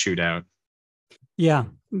supposed to be a shootout. Yeah.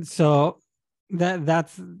 So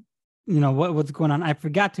that's what's going on. I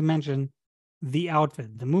forgot to mention the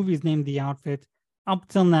outfit. The movie is named The Outfit. Up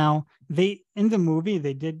till now, in the movie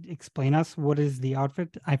they did explain us what is the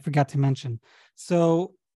outfit. I forgot to mention.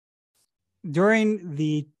 So during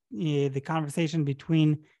the conversation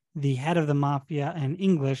between the head of the mafia and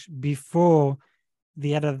English, before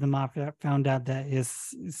the head of the mafia found out that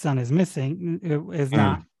his son is missing, is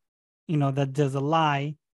not, that there's a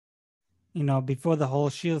lie, before the whole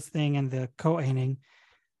Shields thing and the coat hanging.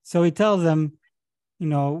 So he tells them,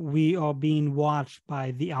 we are being watched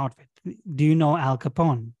by the outfit. Do you know Al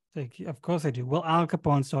Capone? Like, of course I do. Well, Al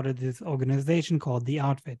Capone started this organization called the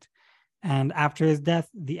Outfit. And after his death,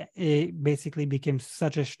 it basically became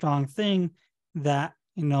such a strong thing that,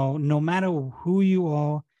 no matter who you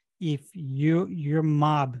are, if your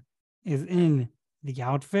mob is in the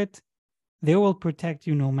outfit, they will protect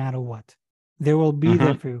you no matter what. They will be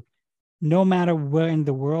there Mhm. for you. No matter where in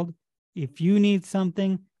the world, if you need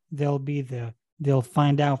something, they'll be there. They'll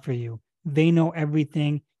find out for you. They know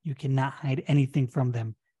everything. You cannot hide anything from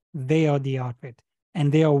them. They are the outfit.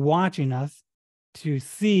 And they are watching us to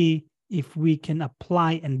see if we can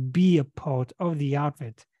apply and be a part of the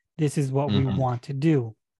outfit. This is what we Mhm. want to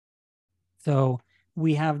do. So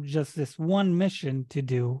we have just this one mission to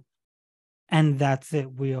do, and that's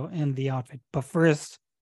it. We are in the outfit. But first,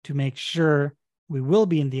 to make sure we will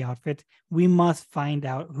be in the outfit, we must find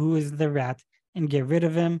out who is the rat and get rid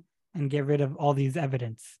of him and get rid of all these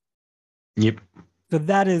evidence. Yep. So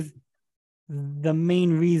that is the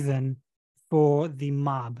main reason for the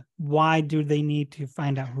mob. Why do they need to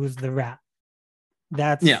find out who's the rat?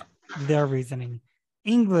 That's Yeah. their reasoning.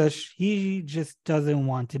 English, he just doesn't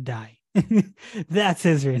want to die. That's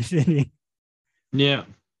his reasoning. Yeah.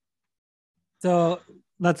 So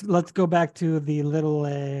let's go back to the little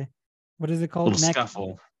what is it called? Little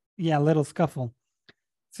scuffle. Yeah, little scuffle.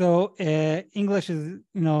 So English is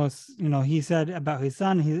he said about his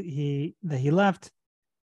son that he left,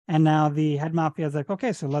 and now the head mafia is like,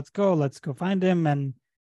 okay, so let's go find him,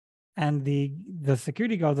 and the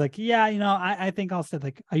security guard's like, yeah, I think I'll stay.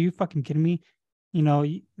 Like, are you fucking kidding me?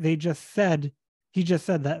 He just said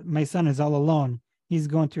that my son is all alone. He's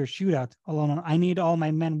going to a shootout alone. I need all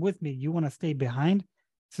my men with me. You want to stay behind?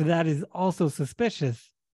 So that is also suspicious.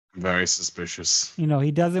 Very suspicious.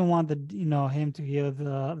 He doesn't want him to hear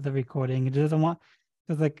the recording. He doesn't want,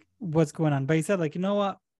 because like, what's going on? But he said, like, you know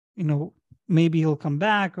what? Maybe he'll come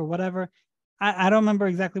back or whatever. I don't remember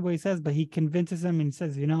exactly what he says, but he convinces him and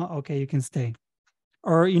says, okay, you can stay.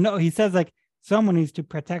 Or, he says like someone needs to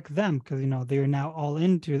protect them because, they're now all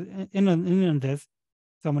in this.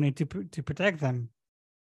 Someone needs to protect them.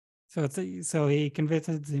 So he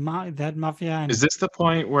convinces that mafia. And Is this the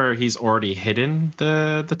point where he's already hidden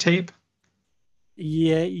the tape?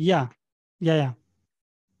 yeah.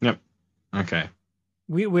 Yep. Okay.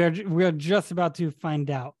 We're just about to find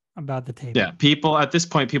out about the tape. Yeah, at this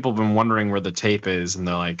point, people have been wondering where the tape is, and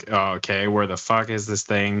they're like, "Oh, okay, where the fuck is this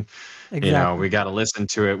thing? Exactly. We got to listen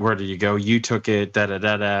to it. Where did you go? You took it, da da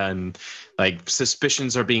da da." And like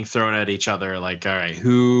suspicions are being thrown at each other. Like, all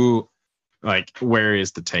right, where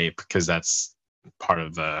is the tape? Because that's part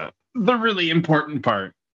of the really important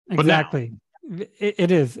part. Exactly.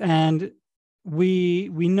 It is, and we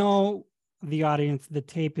know the audience. The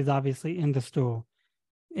tape is obviously in the store.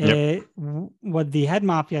 Yep. What the head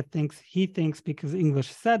mafia thinks, he thinks because English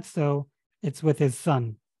said so, it's with his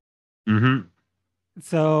son. Mm-hmm.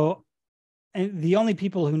 So, and the only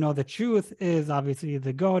people who know the truth is obviously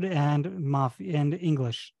the God and mafia and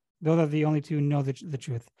English. Those are the only two who know the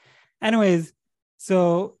truth. Anyways,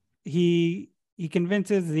 so he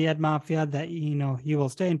convinces the head mafia that he will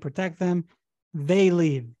stay and protect them. They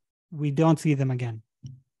leave. We don't see them again.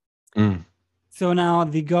 Mm. So now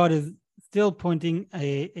the God is still pointing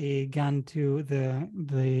a gun to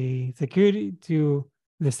the security, to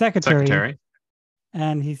the secretary.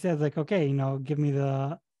 And he says like, okay, give me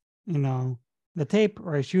the tape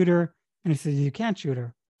or I shoot her. And he says, you can't shoot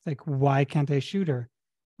her. It's like, why can't I shoot her?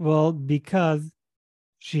 Well, because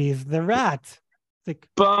she's the rat. It's like,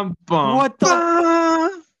 bum, bum, what the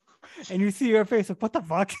bum. And you see her face like, what the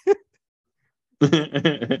fuck? So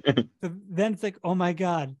then it's like, oh my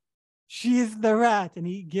God, she is the rat. And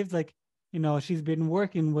he gives like, she's been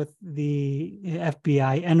working with the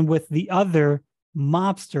FBI and with the other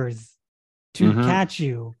mobsters to catch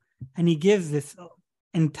you. And he gives this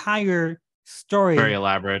entire story. Very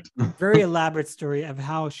elaborate. Very elaborate story of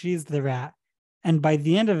how she's the rat. And by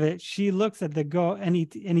the end of it, she looks at the girl and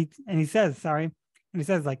he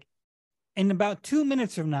says, like, in about 2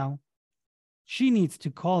 minutes from now, she needs to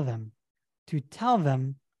call them to tell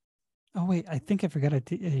them. Oh, wait, I think I forgot a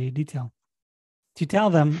detail. To tell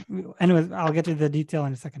them, anyways, I'll get to the detail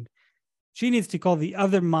in a second. She needs to call the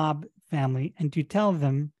other mob family and to tell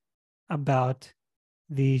them about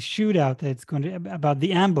the shootout that's going to, about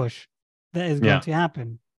the ambush that is going to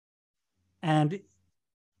happen. And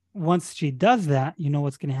once she does that, you know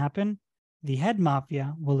what's going to happen? The head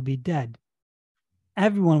mafia will be dead.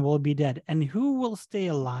 Everyone will be dead. And who will stay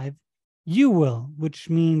alive? You will, which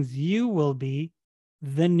means you will be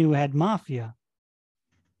the new head mafia.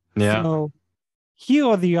 Yeah. So here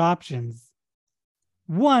are the options.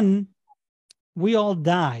 1, we all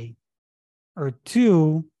die. Or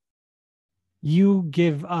 2, you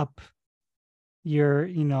give up your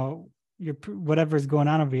whatever is going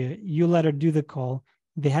on over here. You let her do the call.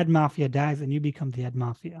 The head mafia dies and you become the head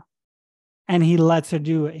mafia. And he lets her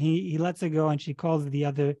do it. He lets her go and she calls the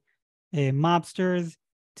other mobsters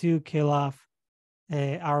to kill off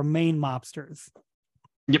our main mobsters.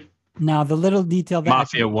 Yep. Now, the little detail that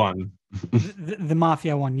Mafia 1. the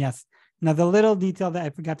Mafia one, yes. Now, the little detail that I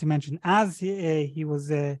forgot to mention, as he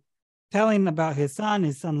was telling about his son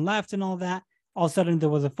left and all that, all of a sudden there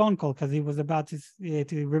was a phone call because he was about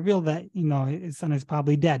to reveal that, his son is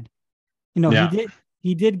probably dead.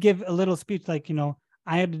 He did give a little speech like,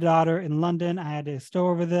 I had a daughter in London, I had a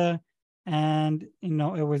store over there, and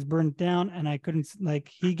it was burnt down, and I couldn't, like,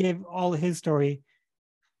 he gave all his story,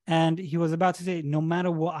 and he was about to say, no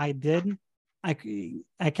matter what I did, I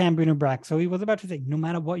can't bring her back. So he was about to say, no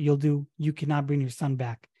matter what you'll do, you cannot bring your son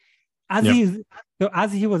back. As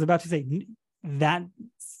he was about to say that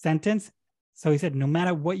sentence, so he said, no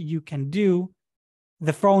matter what you can do,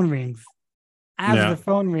 the phone rings. As the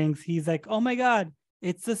phone rings, he's like, oh my God,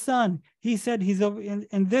 it's the son. He said he's over in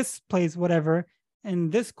this place, whatever, in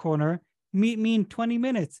this corner. Meet me in 20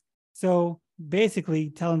 minutes. So basically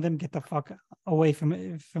telling them, get the fuck away from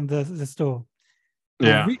the store.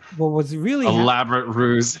 Yeah. What was really elaborate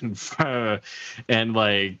ruse and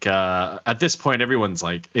like at this point, everyone's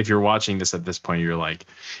like, if you're watching this at this point, you're like,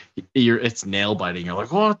 it's nail biting. You're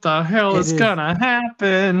like, what the hell is gonna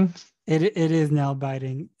happen? It is nail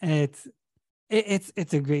biting. It's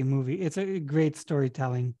a great movie. It's a great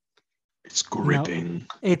storytelling. It's gripping.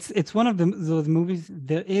 It's one of those movies.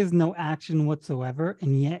 There is no action whatsoever,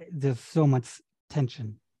 and yet there's so much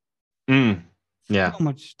tension. Yeah, so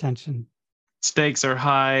much tension. Stakes are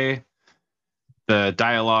high. The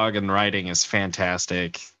dialogue and writing is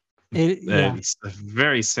fantastic. It's a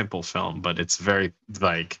very simple film, but it's very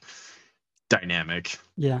like dynamic.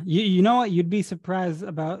 Yeah, you know what? You'd be surprised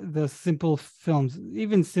about the simple films.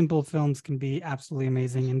 Even simple films can be absolutely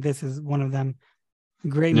amazing, and this is one of them.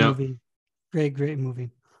 Great movie, great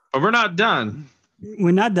movie. But we're not done.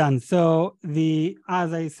 We're not done. So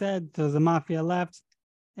as I said, there's a mafia left.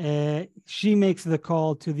 She makes the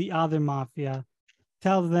call to the other mafia,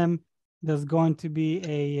 tells them there's going to be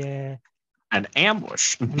an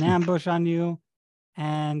ambush on you,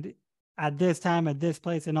 and at this time, at this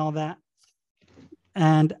place, and all that.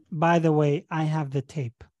 And by the way, I have the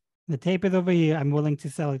tape. The tape is over here. I'm willing to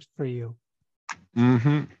sell it for you.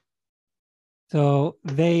 Mm-hmm. So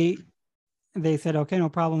they said, okay, no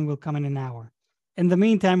problem. We'll come in an hour. In the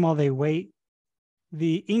meantime, while they wait,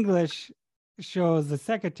 the English shows the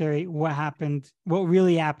secretary what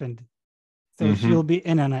really happened. So she'll be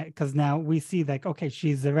in on it because now we see like, okay,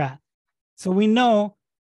 she's the rat. So we know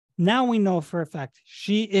for a fact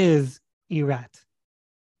she is a rat.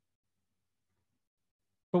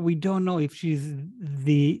 But we don't know if she's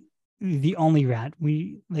the only rat.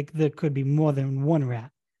 There could be more than one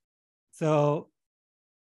rat. So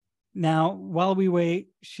now while we wait,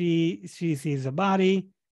 she sees a body.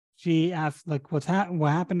 She asks like what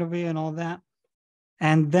happened over here and all that.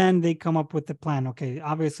 And then they come up with the plan. Okay,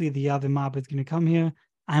 obviously the other mob is going to come here.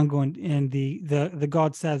 I'm going, and the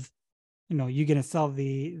god says, you're going to sell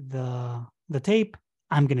the tape.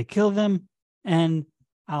 I'm going to kill them, and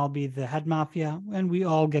I'll be the head mafia, and we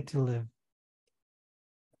all get to live.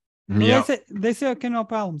 Yeah. They say, okay, no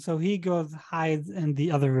problem. So he goes, hides in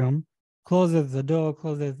the other room, closes the door,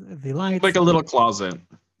 closes the lights. Like a little closet.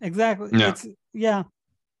 Exactly. Yeah.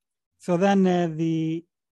 So then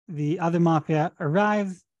the other mafia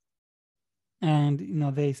arrives, and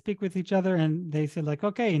they speak with each other, and they say like,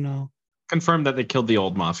 okay, confirm that they killed the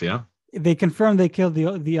old mafia. They confirm they killed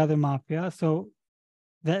the other mafia, so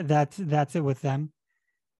that's it with them.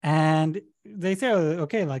 And they say,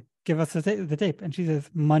 okay, like give us the tape, and she says,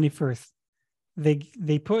 money first.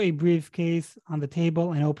 They put a briefcase on the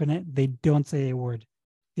table and open it. They don't say a word.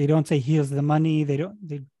 They don't say here's the money. They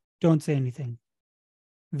don't say anything.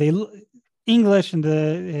 English and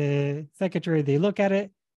the secretary, they look at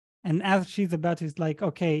it, and as she's about to like,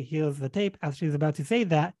 okay, here's the tape. As she's about to say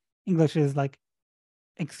that, English is like,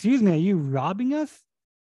 excuse me, are you robbing us?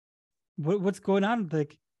 What's going on?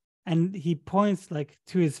 Like, and he points like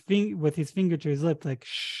to his finger with his finger to his lip, like,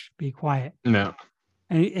 shh, be quiet. No.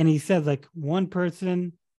 And he says like one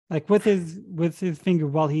person, like with his finger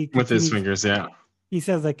while he with his fingers, yeah. He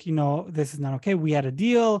says like, this is not okay. We had a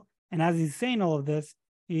deal. And as he's saying all of this,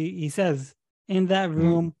 he says, in that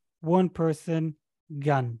room, one person,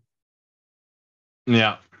 gun.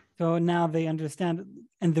 Yeah. So now they understand.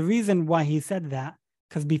 And the reason why he said that,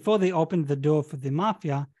 because before they opened the door for the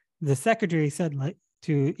mafia, the secretary said like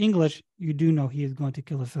to English, you do know he is going to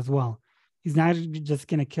kill us as well. He's not just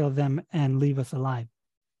going to kill them and leave us alive.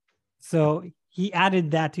 So he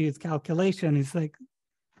added that to his calculation. He's like,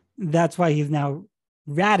 that's why he's now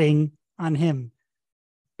ratting on him.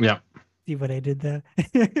 Yeah. See what I did there?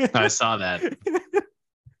 I saw that.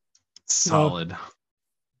 Solid.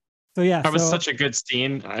 So yeah, That was so such a good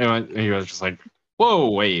scene. He was just like, "Whoa,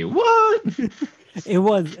 wait, what?" it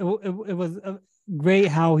was great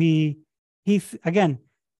how he's again,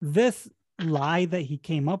 this lie that he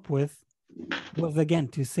came up with was again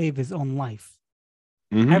to save his own life.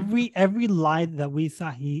 Mm-hmm. Every lie that we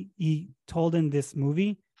saw he told in this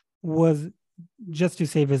movie was just to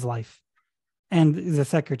save his life and the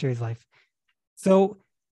secretary's life. So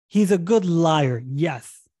he's a good liar,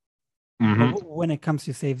 yes. Mm-hmm. But when it comes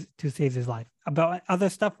to save his life, about other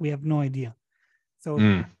stuff, we have no idea.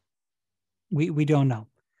 So we don't know.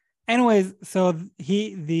 Anyways, so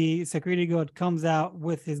the security guard comes out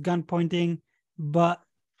with his gun pointing, but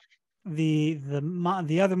the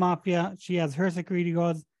other mafia, she has her security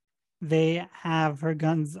guards. They have their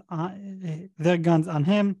guns on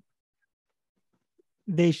him.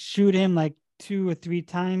 They shoot him like 2 or 3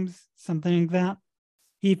 times, something like that.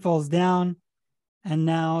 He falls down, and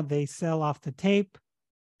now they sell off the tape,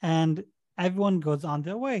 and everyone goes on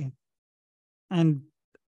their way. And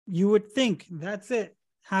you would think that's it,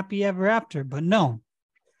 happy ever after, but no.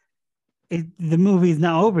 The movie's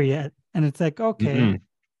not over yet, and it's like, okay. Mm-mm.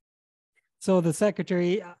 So the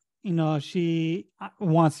secretary, she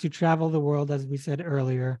wants to travel the world, as we said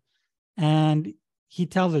earlier, and he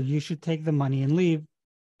tells her, you should take the money and leave,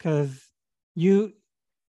 because you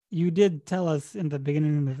did tell us in the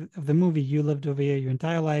beginning of the movie, you lived over here your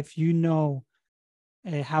entire life,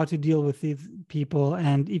 how to deal with these people,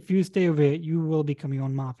 and if you stay over here, you will become your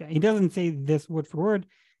own mafia. He doesn't say this word for word,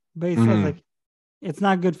 but he says like, it's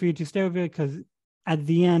not good for you to stay over here, because at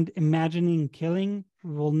the end, imagining killing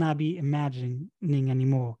will not be imagining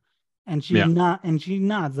anymore. And she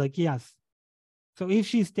nods like, yes. So if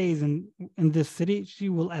she stays in this city, she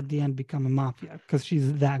will at the end become a mafia, because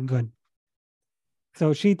she's that good.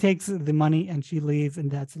 So she takes the money and she leaves, and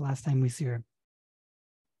that's the last time we see her.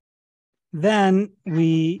 Then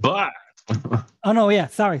But oh no, yeah,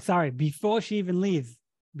 sorry. Before she even leaves,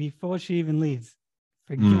 I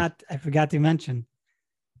forgot to mention.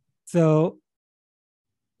 So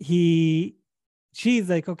she's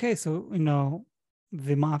like, okay, so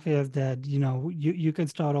the mafia is dead. You can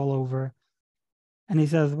start all over. And he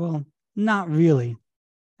says, well, not really.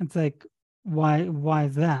 It's like, why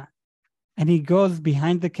is that? And he goes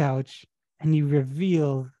behind the couch and he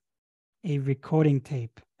reveals a recording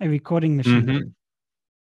tape, a recording machine,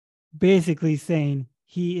 basically saying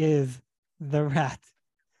he is the rat.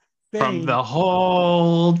 From the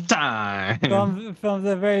whole time. From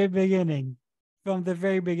the very beginning.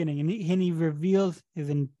 And he reveals his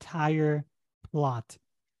entire plot.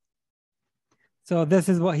 So this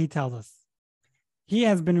is what he tells us. He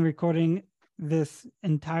has been recording this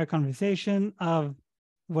entire conversation of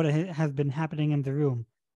what has been happening in the room,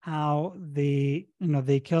 how they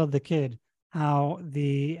killed the kid, how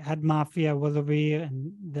the head mafia was over here,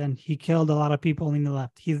 and then he killed a lot of people and he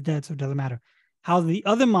left. He's dead, so it doesn't matter. How the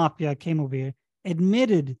other mafia came over here,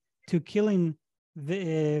 admitted to killing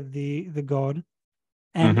the god,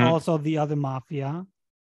 and also the other mafia,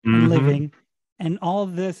 and living. And all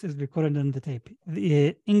of this is recorded in the tape.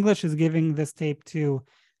 The English is giving this tape to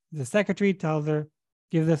the secretary, tells her,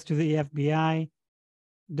 give this to the FBI.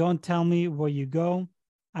 Don't tell me where you go.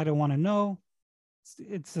 I don't want to know.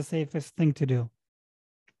 It's the safest thing to do.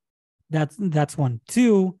 That's one.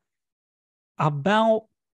 Two, about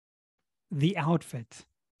the outfit.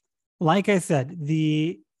 Like I said,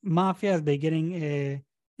 the mafia has been getting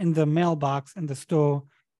in the mailbox in the store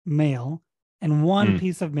mail, and one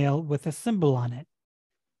piece of mail with a symbol on it.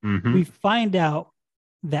 We find out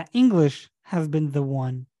that English has been the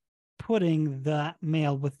one putting that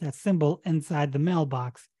mail with that symbol inside the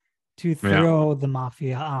mailbox to throw the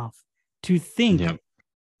mafia off, to think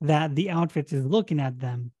that the outfit is looking at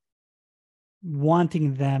them,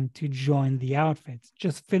 wanting them to join the outfit.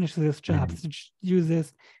 Just finish this job, use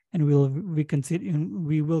this, and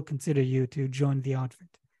we will consider you to join the outfit.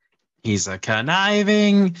 He's a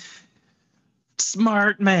conniving,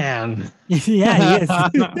 smart man. Yeah, he is.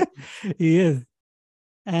 He is.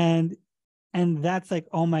 And that's like,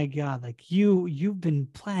 oh my God, like you've been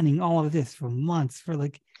planning all of this for months,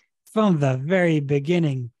 from the very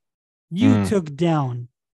beginning. You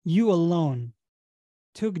alone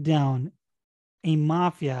took down a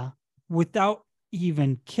mafia without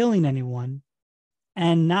even killing anyone.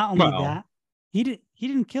 And not only that, he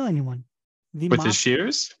didn't kill anyone. With his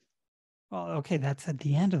shears? Well, okay, that's at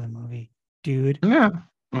the end of the movie, dude. Yeah.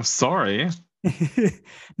 I'm sorry.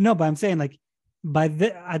 No, but I'm saying, like,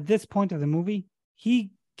 at this point of the movie,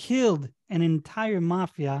 he killed an entire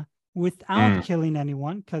mafia without killing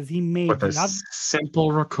anyone, because he made With a the other.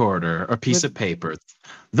 simple recorder, a piece With- of paper.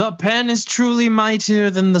 The pen is truly mightier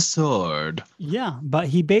than the sword. Yeah, but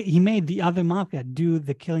he made the other mafia do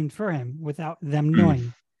the killing for him without them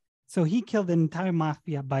knowing. So he killed the entire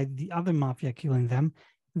mafia by the other mafia killing them.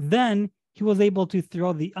 Then he was able to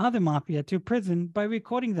throw the other mafia to prison by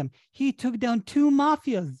recording them. He took down 2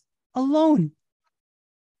 mafias alone.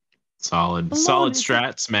 Solid It's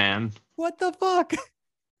strats, man. What the fuck?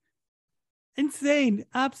 Insane.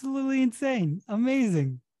 Absolutely insane.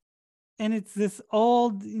 Amazing. And it's this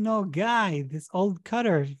old, guy, this old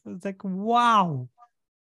cutter. It's like, wow.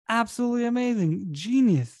 Absolutely amazing.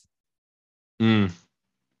 Genius. So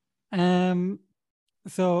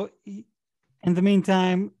in the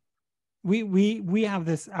meantime, we have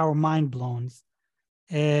this, our mind blown.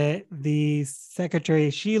 The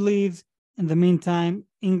secretary, she leaves. In the meantime,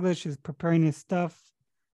 English is preparing his stuff.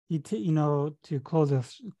 To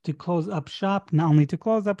close up shop. Not only to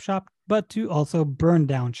close up shop, but to also burn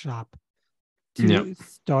down shop, to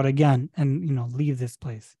start again and leave this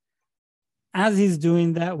place. As he's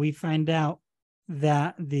doing that, we find out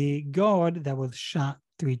that the guard that was shot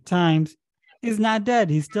 3 times is not dead.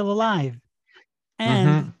 He's still alive.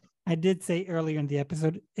 And I did say earlier in the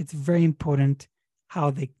episode, it's very important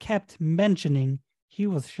how they kept mentioning he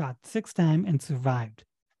was shot 6 times and survived.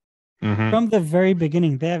 From the very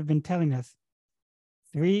beginning, they have been telling us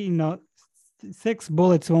 6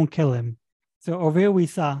 bullets won't kill him. So over here we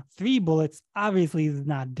saw 3 bullets. Obviously, he's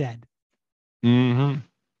not dead. So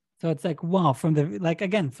it's like, wow, from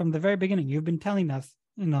the very beginning, you've been telling us,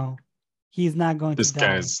 he's not going to die. This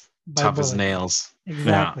guy's tough as nails.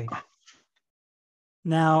 Exactly. Yeah.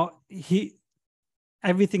 Now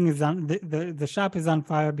everything is on the shop is on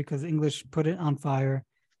fire because English put it on fire.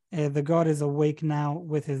 The guard is awake now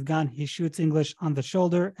with his gun. He shoots English on the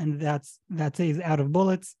shoulder, and that's he's out of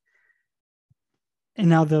bullets. And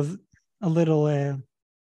now there's a little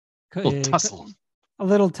tussle. A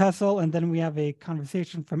little tussle, and then we have a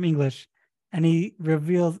conversation from English, and he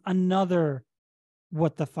reveals another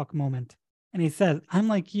what the fuck moment. And he says, I'm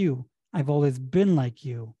like you. I've always been like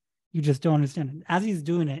you. You just don't understand it. As he's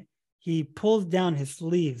doing it, he pulls down his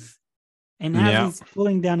sleeves. And as he's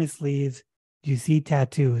pulling down his sleeves, you see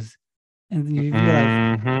tattoos. And you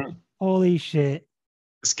realize, holy shit.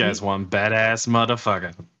 This guy's one badass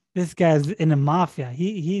motherfucker. This guy's in the mafia.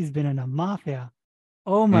 He's been in the mafia.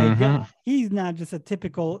 Oh my God. He's not just a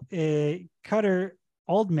typical cutter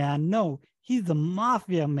old man. No, he's the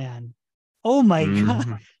mafia man. Oh my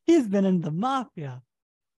God. He's been in the mafia.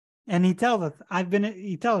 And he tells us, I've been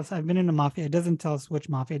in the mafia. It doesn't tell us which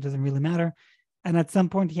mafia. It doesn't really matter. And at some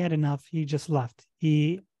point he had enough. He just left.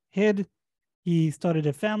 He hid. He started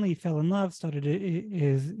a family. He fell in love, started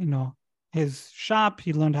his shop.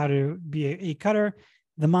 He learned how to be a cutter.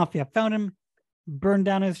 The mafia found him, burned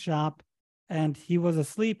down his shop, and he was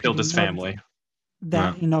asleep. Killed his family.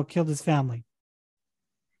 Killed his family.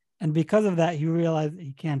 And because of that, he realized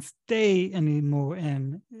he can't stay anymore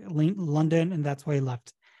in London, and that's why he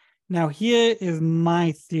left. Now, here is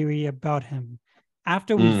my theory about him.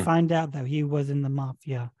 After we find out that he was in the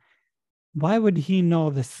mafia, why would he know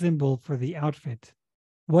the symbol for the outfit?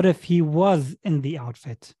 What if he was in the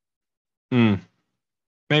outfit?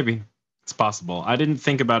 Maybe. It's possible. I didn't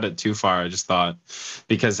think about it too far. I just thought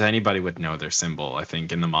because anybody would know their symbol, I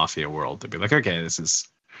think, in the mafia world. They'd be like, okay, this is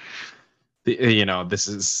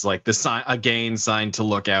like the sign, a gain sign to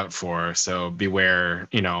look out for. So beware,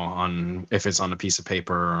 on if it's on a piece of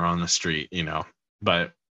paper or on the street,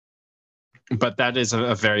 But that is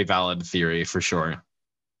a very valid theory for sure.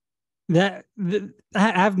 I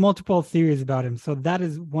have multiple theories about him. So that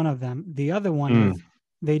is one of them. The other one is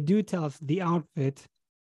they do tell us the outfit.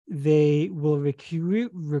 They will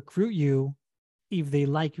recruit you if they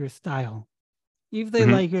like your style. If they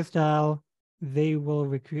like your style, they will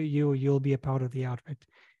recruit you. You'll be a part of the outfit.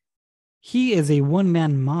 He is a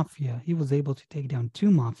one-man mafia. He was able to take down 2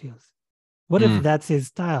 mafias. What if that's his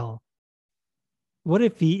style? What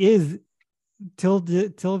if he is till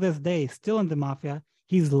this day still in the mafia?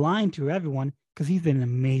 He's lying to everyone because he's an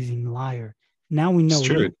amazing liar. Now we know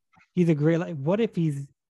he's a great liar. What if he's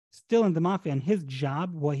still in the mafia and his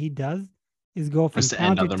job, what he does, is go from to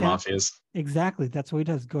end other mafias? Exactly, that's what he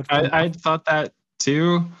does. I thought that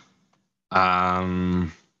too. I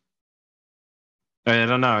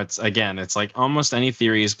don't know. It's like almost any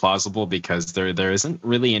theory is plausible because there isn't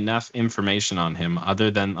really enough information on him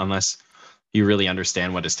other than unless you really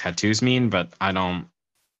understand what his tattoos mean. But I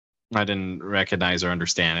didn't recognize or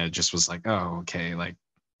understand it. It just was like, oh, okay, like,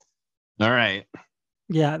 all right.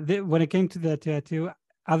 Yeah, when it came to the tattoo,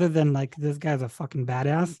 other than like this guy's a fucking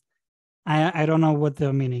badass, I don't know what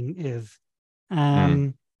the meaning is.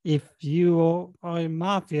 Mm. If you are a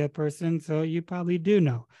mafia person, so you probably do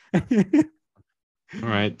know. All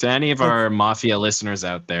right. To any of It's our mafia listeners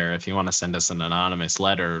out there, if you want to send us an anonymous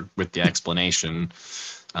letter with the explanation,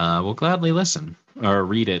 we'll gladly listen or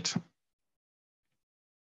read it.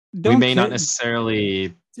 We don't may not ki-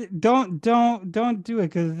 necessarily. don't do it,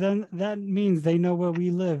 because then that means they know where we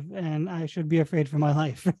live, and I should be afraid for my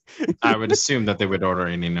life. I would assume that they would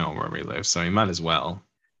already know where we live, so you might as well.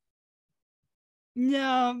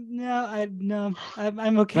 I'm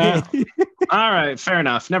okay. Yeah. All right. Fair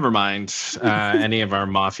enough. Never mind. Any of our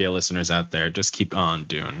mafia listeners out there, just keep on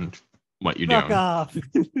doing what you're Fuck doing. off.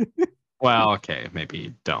 Well, okay,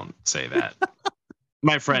 maybe don't say that.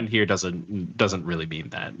 My friend here doesn't really mean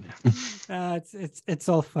that. It's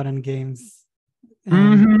all fun and games,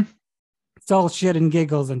 and Mm-hmm. it's all shit and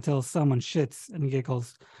giggles until someone shits and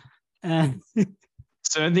giggles. And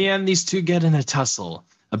So in the end, these two get in a tussle,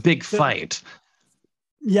 a big so, fight.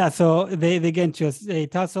 yeah, so they get into a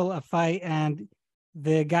tussle, a fight, and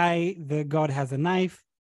the god has a knife,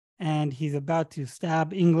 and he's about to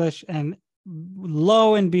stab English, and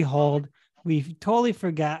lo and behold, we totally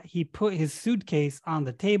forgot he put his suitcase on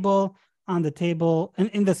the table. And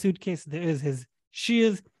in the suitcase there is his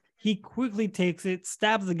shield. He quickly takes it,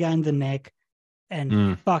 stabs the guy in the neck,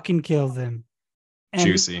 and fucking kills him. And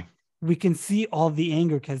Juicy. we can see all the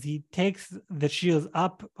anger because he takes the shield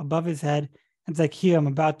up above his head. It's like, here, I'm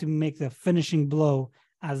about to make the finishing blow,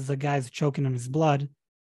 as the guy's choking on his blood.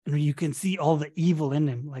 And you can see all the evil in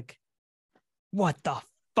him. Like, what the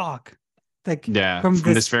fuck? Like, Yeah, from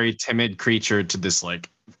from this this, very timid creature to this like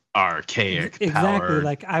archaic exactly. power.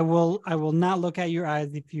 Like, I will not look at your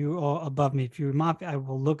eyes if you are above me. If you're mafia, I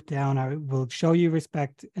will look down. I will show you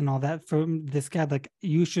respect and all that. From this guy, like,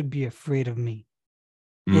 you should be afraid of me.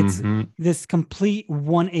 It's Mm-hmm. this complete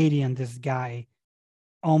 180 on this guy.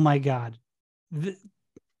 Oh my god.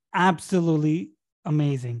 Absolutely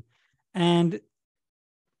amazing. And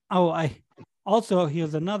I also,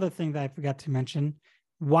 here's another thing that I forgot to mention.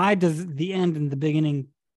 Why does the end and the beginning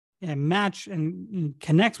match and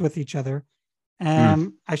connects with each other?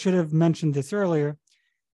 I should have mentioned this earlier.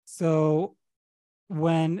 So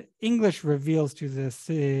when English reveals to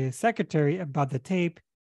the secretary about the tape,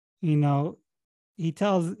 you know, he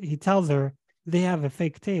tells her they have a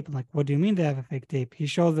fake tape. I'm like, what do you mean they have a fake tape? He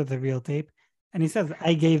shows her the real tape, and he says,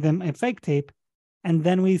 I gave them a fake tape. And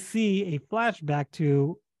then we see a flashback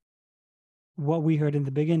to what we heard in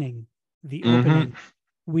the beginning, the opening.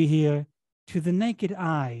 We hear, to the naked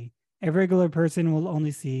eye, a regular person will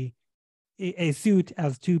only see a suit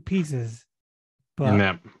as two pieces. But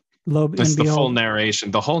Yeah. lo That's and the full behold,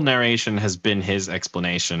 narration. The whole narration has been his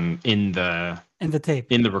explanation in the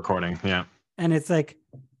tape. recording. Yeah. And it's like,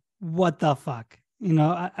 what the fuck?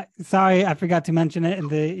 Sorry, I forgot to mention it in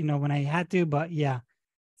the, when I had to, but yeah.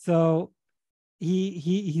 So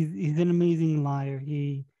he's an amazing liar.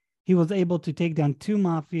 He was able to take down two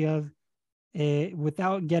mafias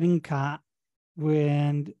without getting caught,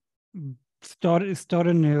 and start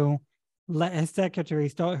anew, let his secretary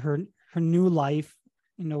start her new life,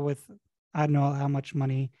 with, I don't know how much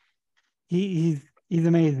money. He's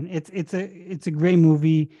amazing. It's a great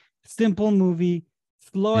movie, simple movie,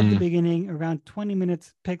 slow at the beginning, around 20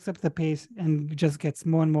 minutes, picks up the pace and just gets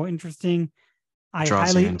more and more interesting.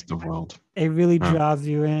 Draws you into the world. It really draws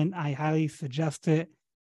you in. I highly suggest it.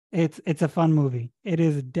 It's a fun movie. It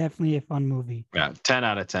is definitely a fun movie. Yeah, 10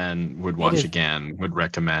 out of 10 would watch again, would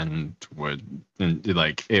recommend,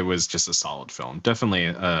 like, it was just a solid film. Definitely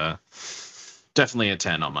a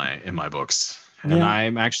 10 on in my books. And Yeah.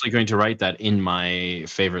 I'm actually going to write that in my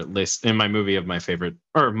favorite list, in my movie of my favorite,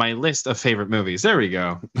 or my list of favorite movies. There we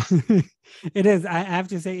go. It is. I have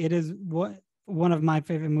to say, it is one of my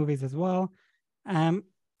favorite movies as well.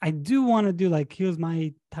 I do want to do, like, here's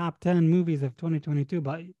my top 10 movies of 2022,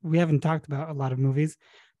 but we haven't talked about a lot of movies.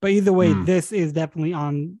 But either way, this is definitely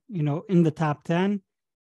on, in the top 10.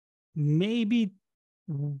 Maybe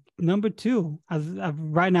number 2 as of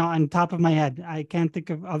right now on top of my head. I can't think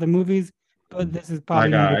of other movies, but this is probably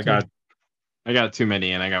number 2. I got too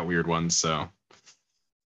many and I got weird ones, so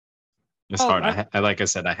it's hard. Like I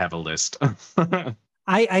said, I have a list.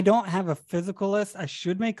 I don't have a physical list. I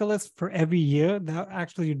should make a list for every year. That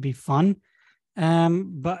actually would be fun.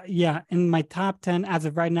 But yeah, in my top 10 as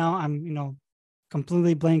of right now, I'm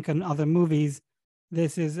completely blank on other movies.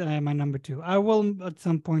 This is my number 2. I will at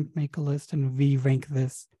some point make a list and re-rank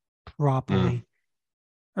this properly.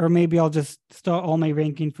 Or maybe I'll just start all my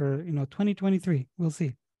ranking for 2023. We'll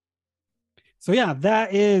see. So yeah,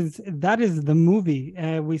 that is the movie.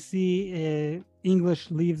 We see English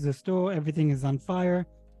leaves the store. Everything is on fire.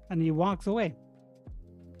 and he walks away.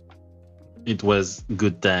 It was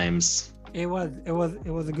good times. It was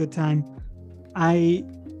a good time.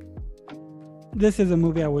 This is a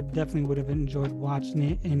movie I would have enjoyed watching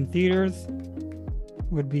it in theaters.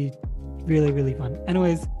 Would be really, really fun.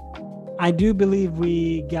 Anyways, I do believe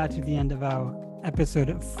we got to the end of our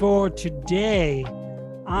episode for today.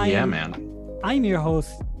 I'm your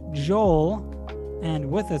host, Joel,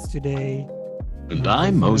 and with us today, and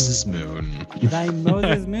I'm Moses Moon.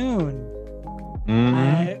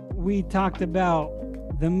 We talked about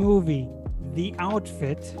the movie The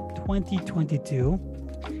Outfit 2022.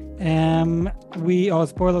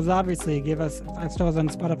 Spoilers obviously. Give us 5 stars on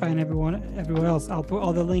Spotify and everywhere else. I'll put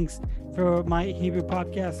all the links for my Hebrew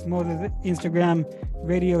podcast, Moses Instagram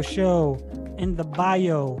radio show in the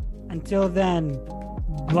bio. Until then,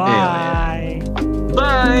 bye.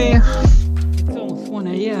 Bye. It's almost 1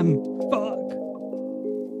 a.m.